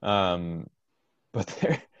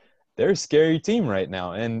 But they're a scary team right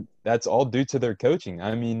now, and that's all due to their coaching.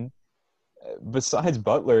 I mean, besides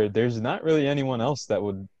Butler, there's not really anyone else that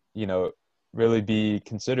would, you know, really be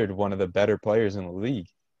considered one of the better players in the league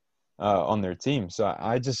on their team. So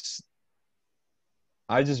I just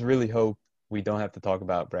really hope we don't have to talk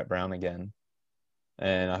about Brett Brown again,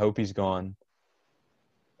 and I hope he's gone.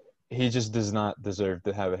 He just does not deserve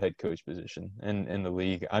to have a head coach position in the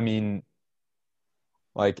league. I mean,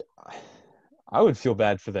 like, I would feel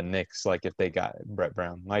bad for the Knicks, like, if they got Brett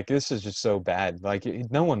Brown. Like, this is just so bad. Like,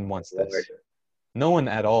 no one wants this. No one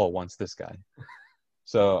at all wants this guy.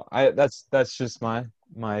 So that's just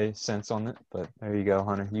my sense on it. But there you go,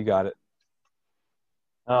 Hunter. You got it.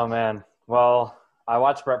 Oh man. Well, I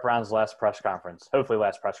watched Brett Brown's last press conference, hopefully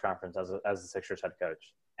last press conference as the Sixers head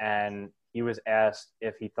coach, and he was asked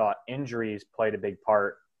if he thought injuries played a big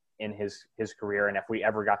part in his career, and if we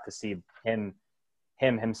ever got to see him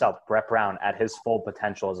himself, Brett Brown, at his full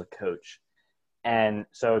potential as a coach. And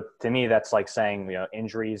so to me, that's like saying, you know,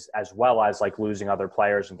 injuries as well as like losing other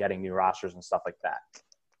players and getting new rosters and stuff like that.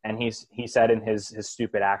 And he said in his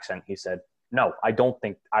stupid accent, he said, no, I don't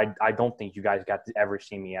think you guys got to ever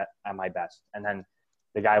see me at my best. And then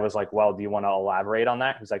the guy was like, well, do you want to elaborate on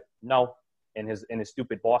that? He's like, no, in his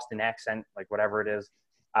stupid Boston accent, like whatever it is.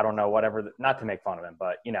 I don't know, whatever, not to make fun of him,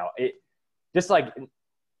 but you know, it just like,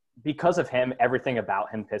 because of him, everything about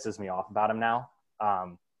him pisses me off about him now.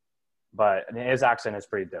 But his accent is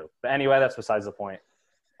pretty dope. But anyway, that's besides the point.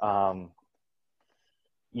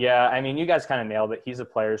 Yeah, I mean, you guys kind of nailed it. He's a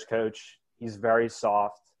player's coach. He's very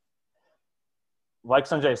soft. Like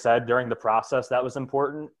Sanjay said, during the process, that was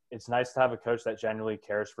important. It's nice to have a coach that genuinely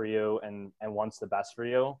cares for you and wants the best for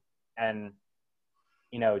you and,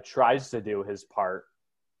 you know, tries to do his part,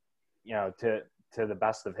 you know, to the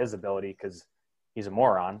best of his ability because he's a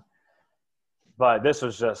moron. But this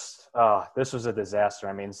was just this was a disaster.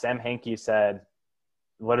 I mean, Sam Hinkie said,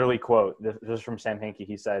 literally quote, this is from Sam Hinkie.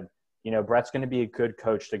 He said, you know, Brett's going to be a good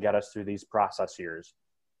coach to get us through these process years.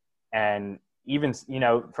 And even, you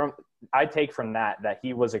know, I take from that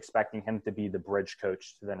he was expecting him to be the bridge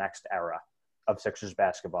coach to the next era of Sixers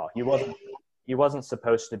basketball. He wasn't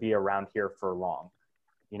supposed to be around here for long,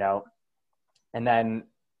 you know. And then,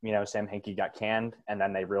 you know, Sam Hinkie got canned, and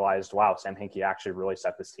then they realized, wow, Sam Hinkie actually really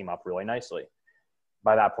set this team up really nicely.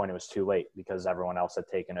 By that point, it was too late because everyone else had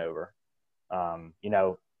taken over. You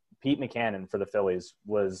know, Pete Mackanin for the Phillies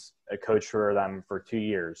was a coach for them for 2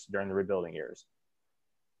 years during the rebuilding years.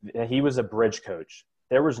 He was a bridge coach.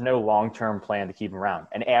 There was no long-term plan to keep him around.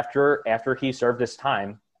 And after he served his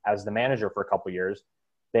time as the manager for a couple of years,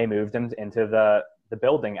 they moved him into the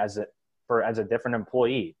building as a different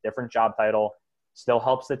employee, different job title, still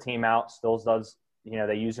helps the team out, still does, you know,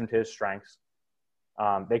 they use him to his strengths.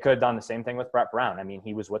 They could have done the same thing with Brett Brown. I mean,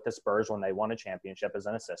 he was with the Spurs when they won a championship as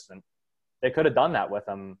an assistant. They could have done that with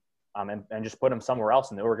him and just put him somewhere else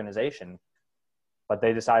in the organization, but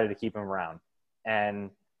they decided to keep him around. And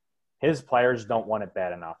his players don't want it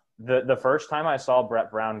bad enough. The first time I saw Brett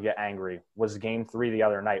Brown get angry was Game 3 the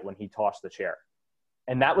other night when he tossed the chair.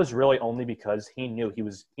 And that was really only because he knew it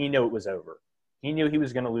was over. He knew he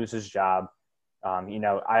was going to lose his job. You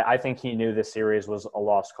know, I think he knew this series was a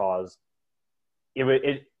lost cause.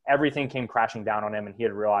 Everything came crashing down on him, and he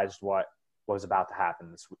had realized what was about to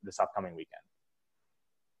happen this upcoming weekend.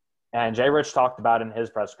 And Jay Rich talked about in his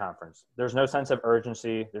press conference, there's no sense of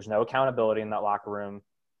urgency. There's no accountability in that locker room.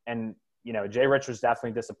 And, you know, Jay Rich was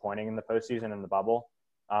definitely disappointing in the postseason in the bubble.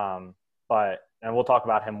 And we'll talk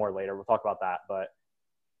about him more later. We'll talk about that. But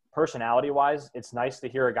personality-wise, it's nice to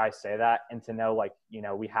hear a guy say that and to know, like, you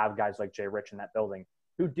know, we have guys like Jay Rich in that building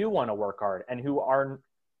who do want to work hard and who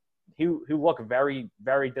look very,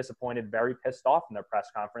 very disappointed, very pissed off in their press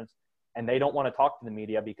conference, and they don't want to talk to the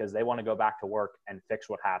media because they want to go back to work and fix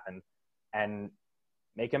what happened and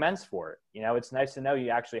make amends for it. You know, it's nice to know you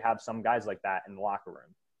actually have some guys like that in the locker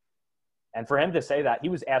room. And for him to say that, he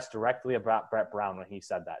was asked directly about Brett Brown when he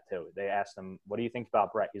said that too. They asked him, what do you think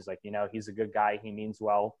about Brett? He's like, you know, he's a good guy. He means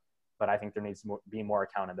well, but I think there needs to be more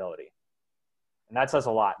accountability. And that says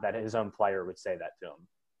a lot that his own player would say that to him.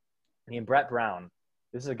 I mean, Brett Brown,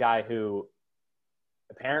 this is a guy who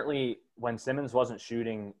apparently when Simmons wasn't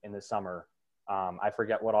shooting in the summer, I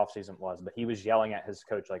forget what offseason it was, but he was yelling at his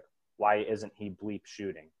coach, like, why isn't he bleep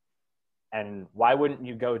shooting? And why wouldn't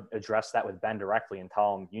you go address that with Ben directly and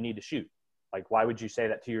tell him you need to shoot? Like, why would you say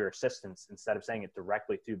that to your assistants instead of saying it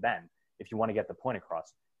directly to Ben if you want to get the point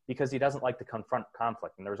across? Because he doesn't like to confront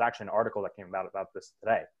conflict. And there was actually an article that came about this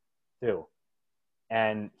today too.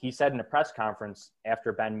 And he said in a press conference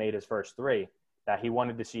after Ben made his first three that he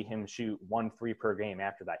wanted to see him shoot 1 3 per game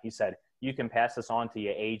after that. He said, you can pass this on to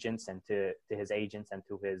your agents and to his agents and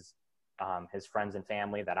to his friends and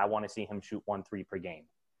family that I want to see him shoot 1 3 per game.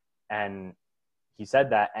 And he said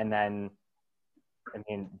that, and then I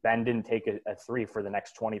mean, Ben didn't take a three for the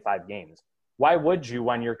next 25 games. Why would you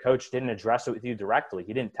when your coach didn't address it with you directly?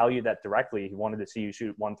 He didn't tell you that directly. He wanted to see you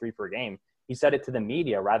shoot 1 3 per game. He said it to the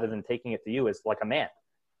media rather than taking it to you as like a man.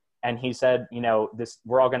 And he said, you know,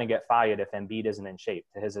 we're all going to get fired if Embiid isn't in shape,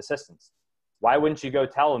 to his assistants. Why wouldn't you go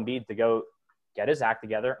tell Embiid to go get his act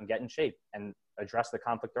together and get in shape and address the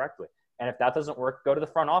conflict directly? And if that doesn't work, go to the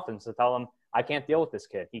front office to tell him, I can't deal with this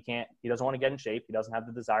kid. He doesn't want to get in shape. He doesn't have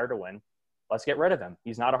the desire to win. Let's get rid of him.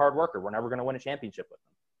 He's not a hard worker. We're never going to win a championship with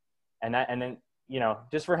him. And then, you know,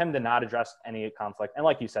 just for him to not address any conflict. And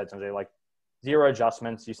like you said, Sanjay, like 0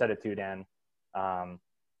 adjustments. You said it too, Dan.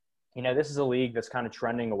 You know, this is a league that's kind of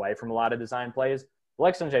trending away from a lot of design plays. But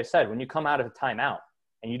like Sanjay said, when you come out of a timeout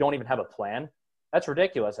and you don't even have a plan, that's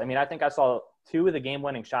ridiculous. I mean, I think I saw 2 of the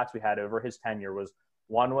game-winning shots we had over his tenure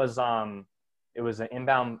one was it was an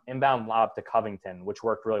inbound lob to Covington, which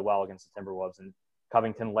worked really well against the Timberwolves, and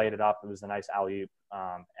Covington laid it up. It was a nice alley-oop,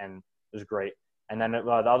 and it was great. And then the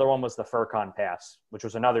other one was the Furkan pass, which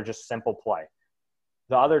was another just simple play.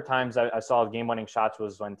 The other times I saw game-winning shots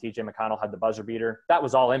was when T.J. McConnell had the buzzer beater. That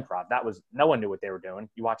was all improv. No one knew what they were doing.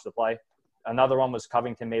 You watch the play. Another one was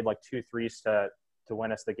Covington made like 2 threes to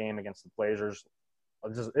win us the game against the Blazers.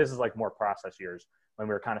 This is like more process years when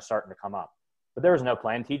we were kind of starting to come up. But there was no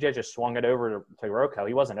plan. TJ just swung it over to Rocco.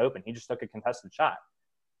 He wasn't open. He just took a contested shot.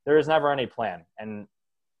 There was never any plan. And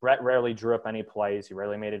Brett rarely drew up any plays. He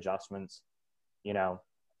rarely made adjustments. You know,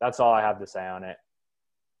 that's all I have to say on it.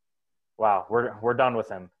 Wow, we're done with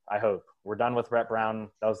him, I hope. We're done with Brett Brown.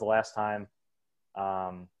 That was the last time.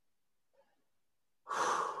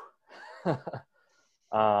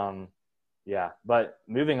 Yeah, but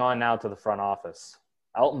moving on now to the front office.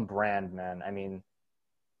 Elton Brand, man. I mean,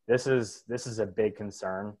 this is a big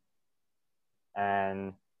concern.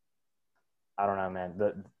 And I don't know,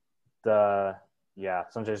 man.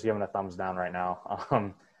 Sanjay's giving a thumbs down right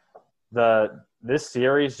now. This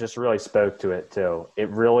series just really spoke to it too. It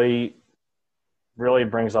really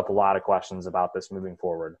brings up a lot of questions about this moving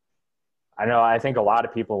forward. I think a lot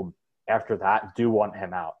of people after that do want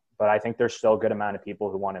him out, but I think there's still a good amount of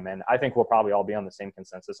people who want him in. I think we'll probably all be on the same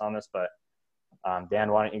consensus on this, but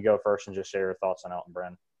Dan, why don't you go first and just share your thoughts on Elton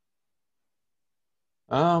Brand?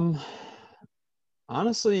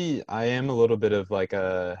 Honestly, I am a little bit of like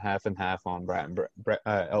a half and half on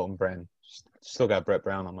Elton Brand. Still got Brett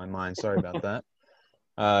Brown on my mind. Sorry about that.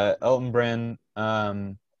 Elton Brand.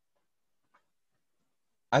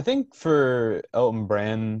 I think for Elton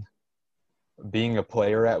Brand being a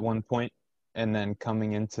player at one point and then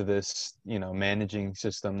coming into this, managing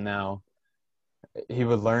system now, he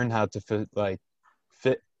would learn how to fit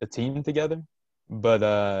a team together.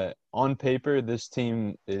 But on paper, this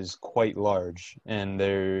team is quite large, and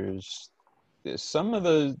there's some of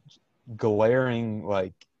the glaring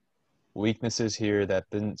weaknesses here that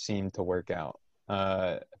didn't seem to work out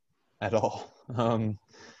at all.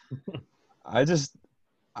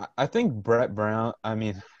 I think Brett Brown. I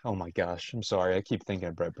mean, oh my gosh, I'm sorry. I keep thinking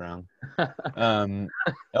of Brett Brown.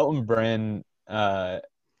 Elton Brand.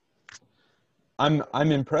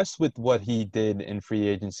 I'm impressed with what he did in free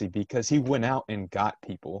agency because he went out and got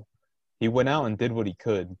people. He went out and did what he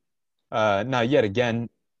could. Now, yet again,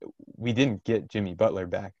 we didn't get Jimmy Butler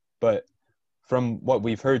back, but from what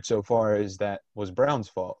we've heard so far is that was Brown's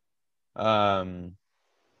fault. And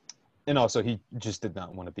also he just did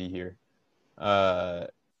not want to be here.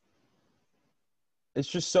 it's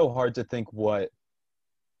just so hard to think what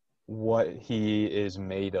he is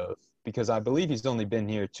made of, because I believe he's only been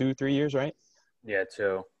here 2-3 years, right? Yeah,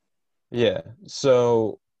 too. Yeah.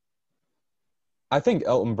 So I think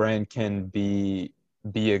Elton Brand can be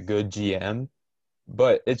a good GM,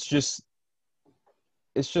 but it's just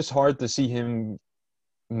hard to see him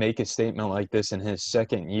make a statement like this in his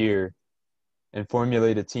second year and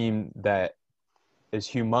formulate a team that is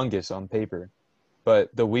humongous on paper, but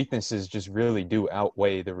the weaknesses just really do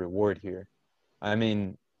outweigh the reward here. I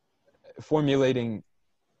mean, formulating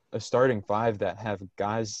a starting five that have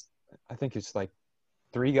guys, I think it's like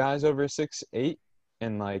 3 guys over 6'8",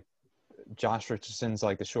 and like Josh Richardson's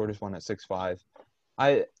like the shortest one at 6'5".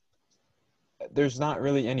 I There's not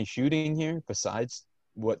really any shooting here besides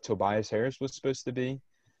what Tobias Harris was supposed to be.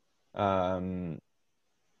 Um,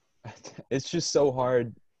 it's just so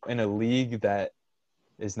hard in a league that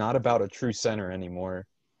is not about a true center anymore,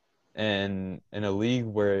 and in a league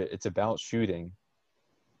where it's about shooting.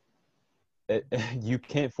 You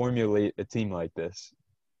can't formulate a team like this.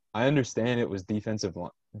 I understand it was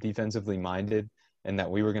defensively minded, and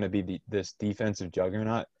that we were going to be this defensive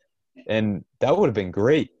juggernaut, and that would have been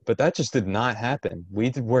great. But that just did not happen.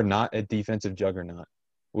 We were not a defensive juggernaut.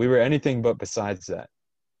 We were anything but besides that.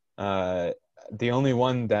 The only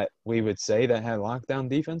one that we would say that had lockdown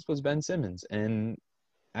defense was Ben Simmons, and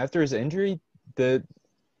after his injury, the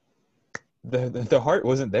heart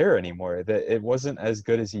wasn't there anymore. That it wasn't as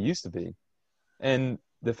good as he used to be. And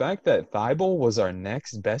the fact that Thibault was our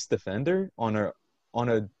next best defender on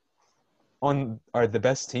the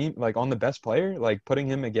best team, like on the best player, like putting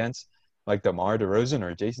him against like DeMar DeRozan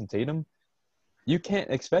or Jason Tatum, you can't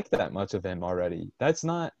expect that much of him already. That's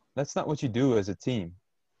not what you do as a team.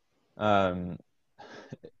 Um,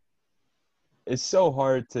 it's so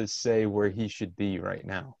hard to say where he should be right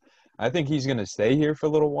now. I think he's going to stay here for a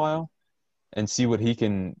little while and see what he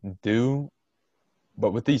can do.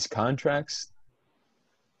 But with these contracts,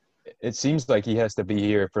 it seems like he has to be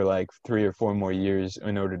here for like 3 or 4 more years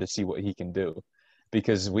in order to see what he can do,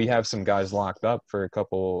 because we have some guys locked up for a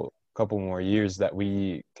couple more years that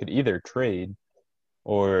we could either trade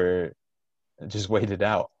or just wait it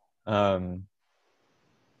out. I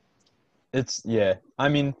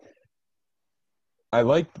mean, I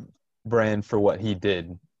like Brand for what he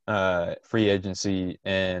did, free agency,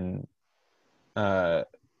 and I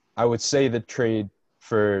would say the trade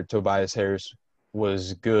for Tobias Harris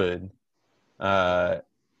was good.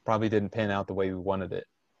 Probably didn't pan out the way we wanted it.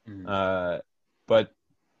 But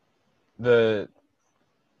the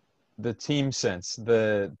team sense,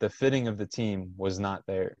 the fitting of the team was not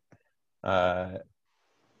there.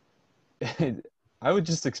 I would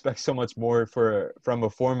just expect so much more from a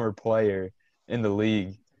former player in the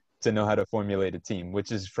league to know how to formulate a team,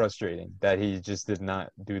 which is frustrating that he just did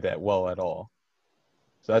not do that well at all.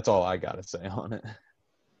 So that's all I got to say on it.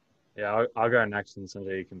 Yeah, I'll go next, and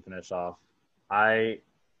Sanjay, you can finish off. I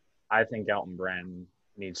think Elton Brand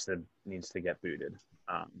needs to get booted.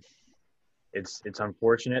 It's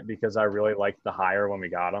unfortunate because I really liked the hire when we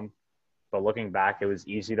got him, but looking back, it was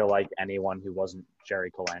easy to like anyone who wasn't Jerry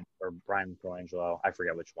Colangelo or Brian Colangelo. I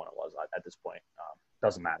forget which one it was at this point.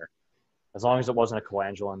 Doesn't matter. As long as it wasn't a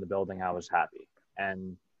Colangelo in the building, I was happy.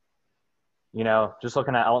 And just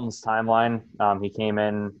looking at Elton's timeline, he came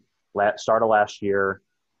in start of last year,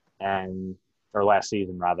 or last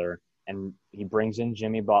season rather, and he brings in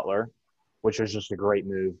Jimmy Butler, which was just a great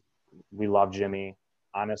move. We love Jimmy.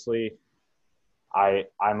 Honestly,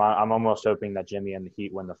 I'm almost hoping that Jimmy and the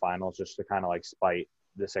Heat win the finals just to kind of like spite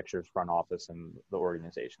the Sixers front office and the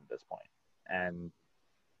organization at this point. And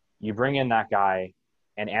you bring in that guy,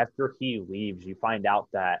 and after he leaves, you find out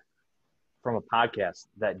that from a podcast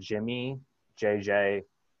that Jimmy, JJ,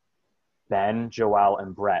 Ben, Joel,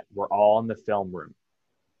 and Brett were all in the film room,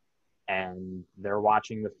 and they're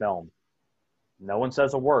watching the film. No one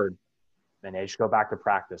says a word, and they just go back to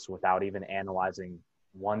practice without even analyzing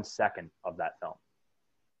 1 second of that film.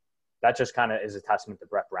 That just kind of is a testament to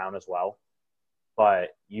Brett Brown as well. But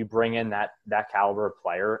you bring in that caliber of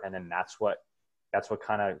player, and then that's what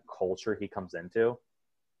kind of culture he comes into.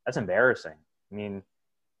 That's embarrassing. I mean,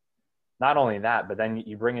 not only that, but then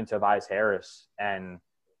you bring in Tobias Harris, and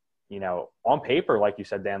on paper, like you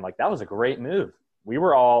said, Dan, like that was a great move. We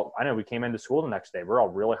were all, I know we came into school the next day. We're all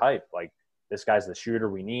really hyped. Like, this guy's the shooter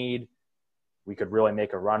we need. We could really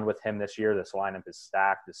make a run with him this year. This lineup is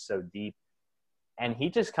stacked. It's so deep. And he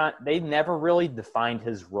just they never really defined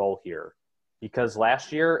his role here, because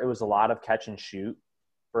last year it was a lot of catch and shoot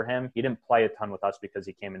for him. He didn't play a ton with us because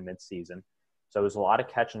he came in midseason. So it was a lot of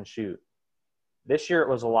catch and shoot. This year it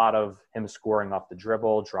was a lot of him scoring off the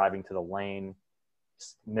dribble, driving to the lane,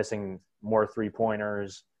 missing more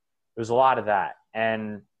 3-pointers. There's a lot of that.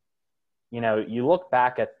 And, you look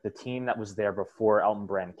back at the team that was there before Elton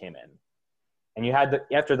Brand came in. And you had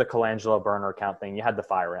after the Colangelo burner account thing, you had to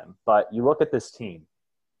fire him. But you look at this team,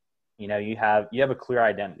 you have a clear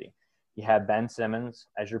identity. You have Ben Simmons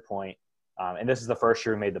as your point. And this is the first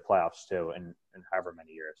year we made the playoffs too in however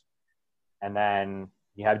many years. And then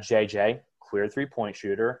you have JJ, clear 3-point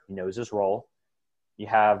shooter. He knows his role. You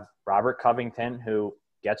have Robert Covington, who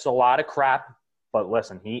gets a lot of crap. But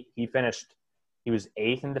listen, he was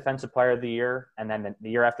 8th in Defensive Player of the Year. And then the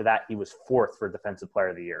year after that, he was 4th for Defensive Player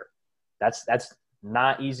of the Year. That's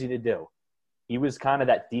not easy to do. He was kind of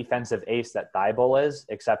that defensive ace that Thibault is,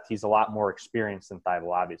 except he's a lot more experienced than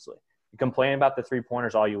Thibault, obviously. You complain about the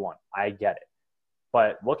 3-pointers all you want. I get it.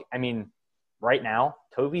 But look, right now,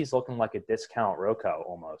 Toby's looking like a discount Rocco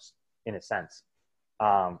almost, in a sense,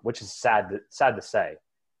 which is sad to say.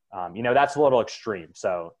 That's a little extreme.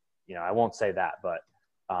 So, I won't say that. But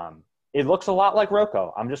it looks a lot like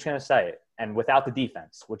Rocco. I'm just going to say it. And without the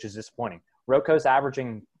defense, which is disappointing. Rocco's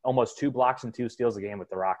averaging almost 2 blocks and 2 steals a game with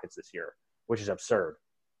the Rockets this year, which is absurd.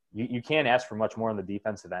 You can't ask for much more on the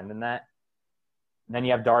defensive end than that. And then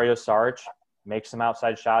you have Dario Saric, make some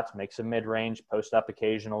outside shots, make some mid-range, post up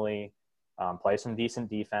occasionally, play some decent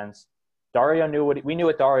defense. We knew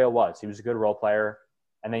what Dario was. He was a good role player.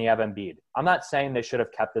 And then you have Embiid. I'm not saying they should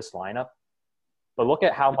have kept this lineup, but look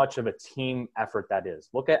at how much of a team effort that is.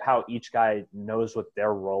 Look at how each guy knows what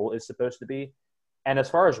their role is supposed to be. And as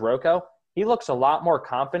far as Rocco, he looks a lot more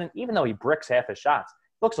confident, even though he bricks half his shots.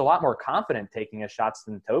 He looks a lot more confident taking his shots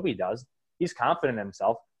than Toby does. He's confident in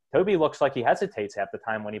himself. Toby looks like he hesitates half the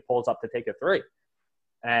time when he pulls up to take a 3.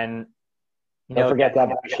 And don't forget that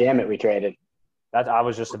Shamet we traded. I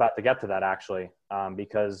was just about to get to that actually,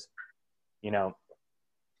 because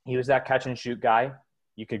he was that catch and shoot guy.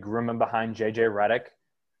 You could groom him behind JJ Redick.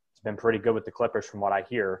 He's been pretty good with the Clippers from what I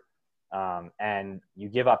hear. And you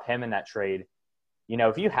give up him in that trade.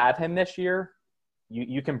 If you have him this year,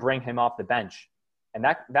 you can bring him off the bench. And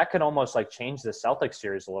that could almost like change the Celtics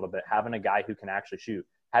series a little bit, having a guy who can actually shoot.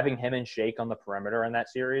 Having him and Shake on the perimeter in that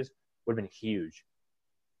series would have been huge.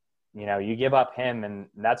 You give up him, and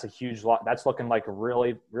that's a huge lot. That's looking like a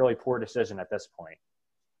really, really poor decision at this point.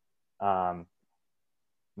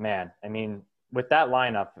 With that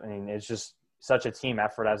lineup, it's just such a team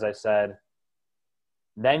effort, as I said.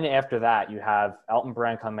 Then after that, you have Elton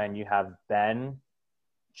Brand come in. You have Ben,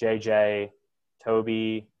 JJ,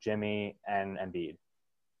 Toby, Jimmy, and Embiid.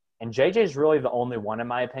 And JJ is really the only one, in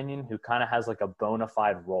my opinion, who kind of has like a bona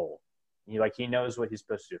fide role. He knows what he's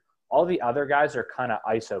supposed to do. All the other guys are kind of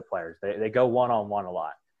ISO players. They go one-on-one a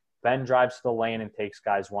lot. Ben drives to the lane and takes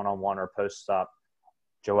guys one-on-one or posts up.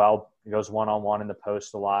 Joel goes one-on-one in the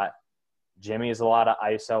post a lot. Jimmy is a lot of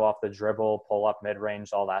ISO off the dribble, pull up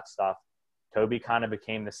mid-range, all that stuff. Toby kind of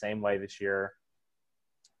became the same way this year.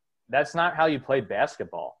 That's not how you play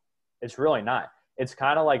basketball. It's really not. It's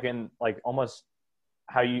kind of like almost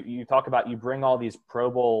how you talk about, you bring all these Pro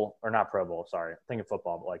Bowl, or not Pro Bowl, sorry, think of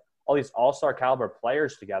football, but like all these all-star caliber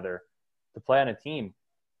players together to play on a team,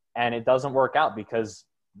 and it doesn't work out because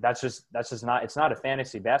that's just not – it's not a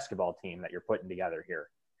fantasy basketball team that you're putting together here.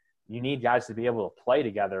 You need guys to be able to play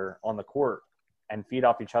together on the court and feed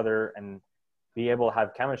off each other and be able to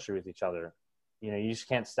have chemistry with each other. You just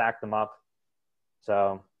can't stack them up.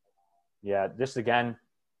 So, yeah, just again,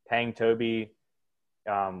 paying Toby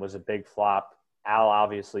was a big flop. Al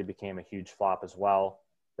obviously became a huge flop as well.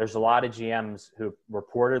 There's a lot of GMs who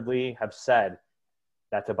reportedly have said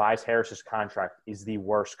that Tobias Harris's contract is the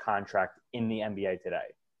worst contract in the NBA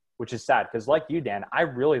today, which is sad because, like you, Dan, I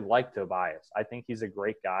really like Tobias. I think he's a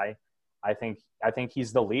great guy. I think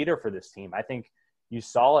he's the leader for this team. I think you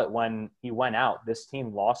saw it when he went out. This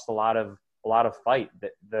team lost a lot of fight.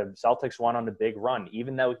 The Celtics went on a big run,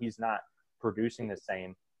 even though he's not producing the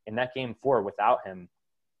same. In that game 4, without him,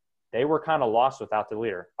 they were kind of lost without the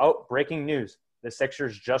leader. Oh, breaking news. The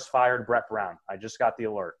Sixers just fired Brett Brown. I just got the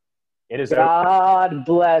alert. It is God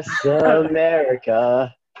bless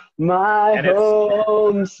America, my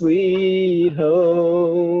home, sweet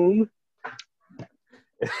home.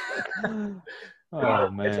 Oh,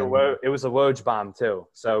 man. It was a Woj bomb, too.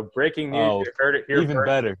 So breaking news. You heard it here even first.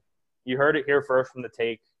 Better. You heard it here first from the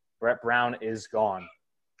take. Brett Brown is gone.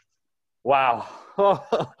 Wow.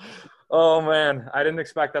 Oh, man. I didn't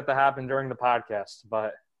expect that to happen during the podcast,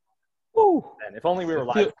 but man, if only we were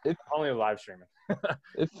live. If only we were live streaming.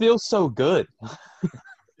 It feels so good.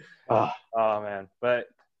 Oh, man. But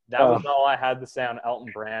that was all I had to say on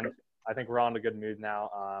Elton Brand. I think we're on a good mood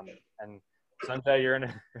now. And Sanjay, you're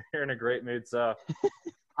in a great mood. So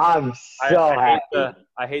I'm so happy.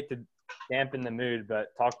 I hate to dampen the mood,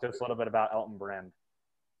 but talk to us a little bit about Elton Brand.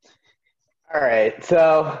 All right,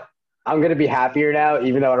 so I'm going to be happier now,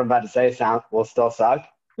 even though what I'm about to say will still suck.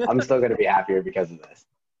 I'm still going to be happier because of this.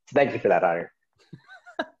 So thank you for that, Hunter.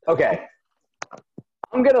 Okay.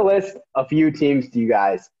 I'm going to list a few teams to you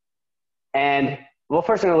guys. And, well,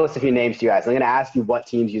 first I'm going to list a few names to you guys. I'm going to ask you what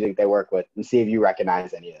teams you think they work with and see if you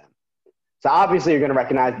recognize any of them. So obviously you're going to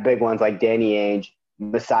recognize the big ones like Danny Ainge,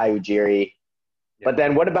 Masai Ujiri. Yeah. But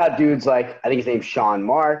then what about dudes like, I think his name's Sean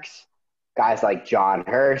Marks, guys like John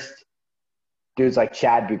Hurst, dudes like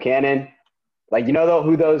Chad Buchanan. Like, you know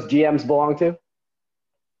who those GMs belong to?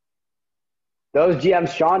 Those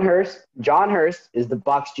GMs, John Hurst is the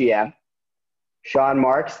Bucks GM. Sean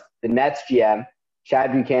Marks, the Nets GM.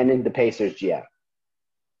 Chad Buchanan, the Pacers GM.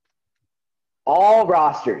 All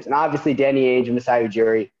rosters, and obviously Danny Ainge and Masai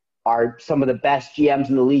Ujiri are some of the best GMs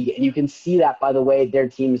in the league, and you can see that by the way their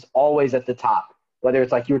team is always at the top. Whether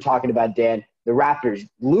it's like you were talking about, Dan, the Raptors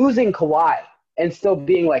losing Kawhi and still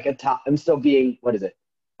being like a top, and still being, what is it,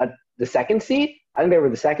 the second seed? I think they were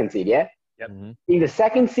the second seed, yeah? Yep. Mm-hmm. Being the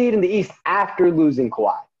second seed in the East after losing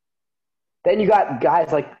Kawhi. Then you got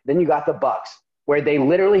the Bucks, where they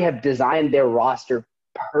literally have designed their roster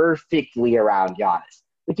perfectly around Giannis.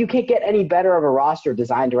 Like, you can't get any better of a roster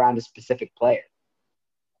designed around a specific player.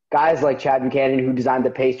 Guys like Chad Buchanan, who designed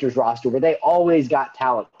the Pacers roster, where they always got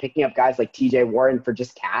talent, picking up guys like TJ Warren for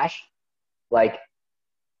just cash. Like,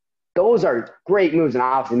 those are great moves, and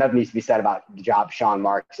obviously nothing needs to be said about the job Sean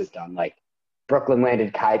Marks has done. Like, Brooklyn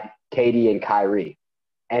landed KD and Kyrie,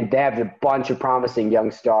 and they have a bunch of promising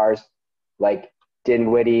young stars like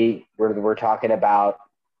Dinwiddie, we're talking about,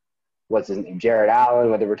 what's his name, Jared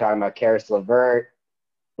Allen, whether we're talking about Karis LeVert.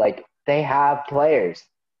 Like, they have players.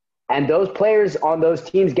 And those players on those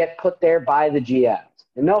teams get put there by the GMs.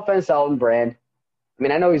 And no offense to Elton Brand. I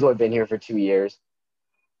mean, I know he's only been here for 2 years.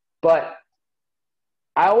 But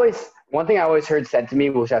one thing I always heard said to me,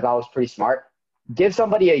 which I thought was pretty smart, give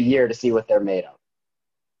somebody a year to see what they're made of.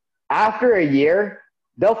 After a year,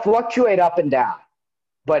 they'll fluctuate up and down.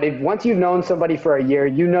 But once you've known somebody for a year,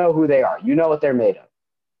 you know who they are. You know what they're made of.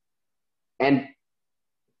 And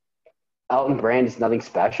Elton Brand is nothing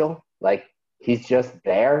special. Like, he's just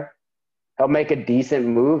there. He'll make a decent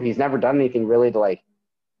move. He's never done anything really to, like,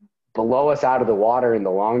 blow us out of the water in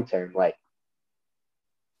the long term. Like,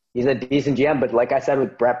 he's a decent GM, but like I said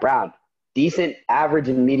with Brett Brown, decent, average,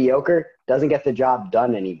 and mediocre doesn't get the job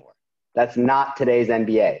done anymore. That's not today's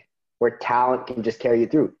NBA, where talent can just carry you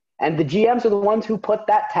through. And the GMs are the ones who put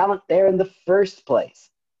that talent there in the first place.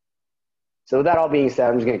 So with that all being said,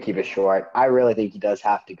 I'm just going to keep it short. I really think he does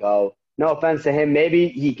have to go. No offense to him. Maybe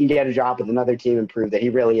he can get a job with another team and prove that he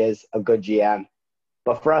really is a good GM.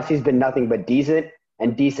 But for us, he's been nothing but decent,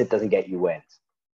 and decent doesn't get you wins.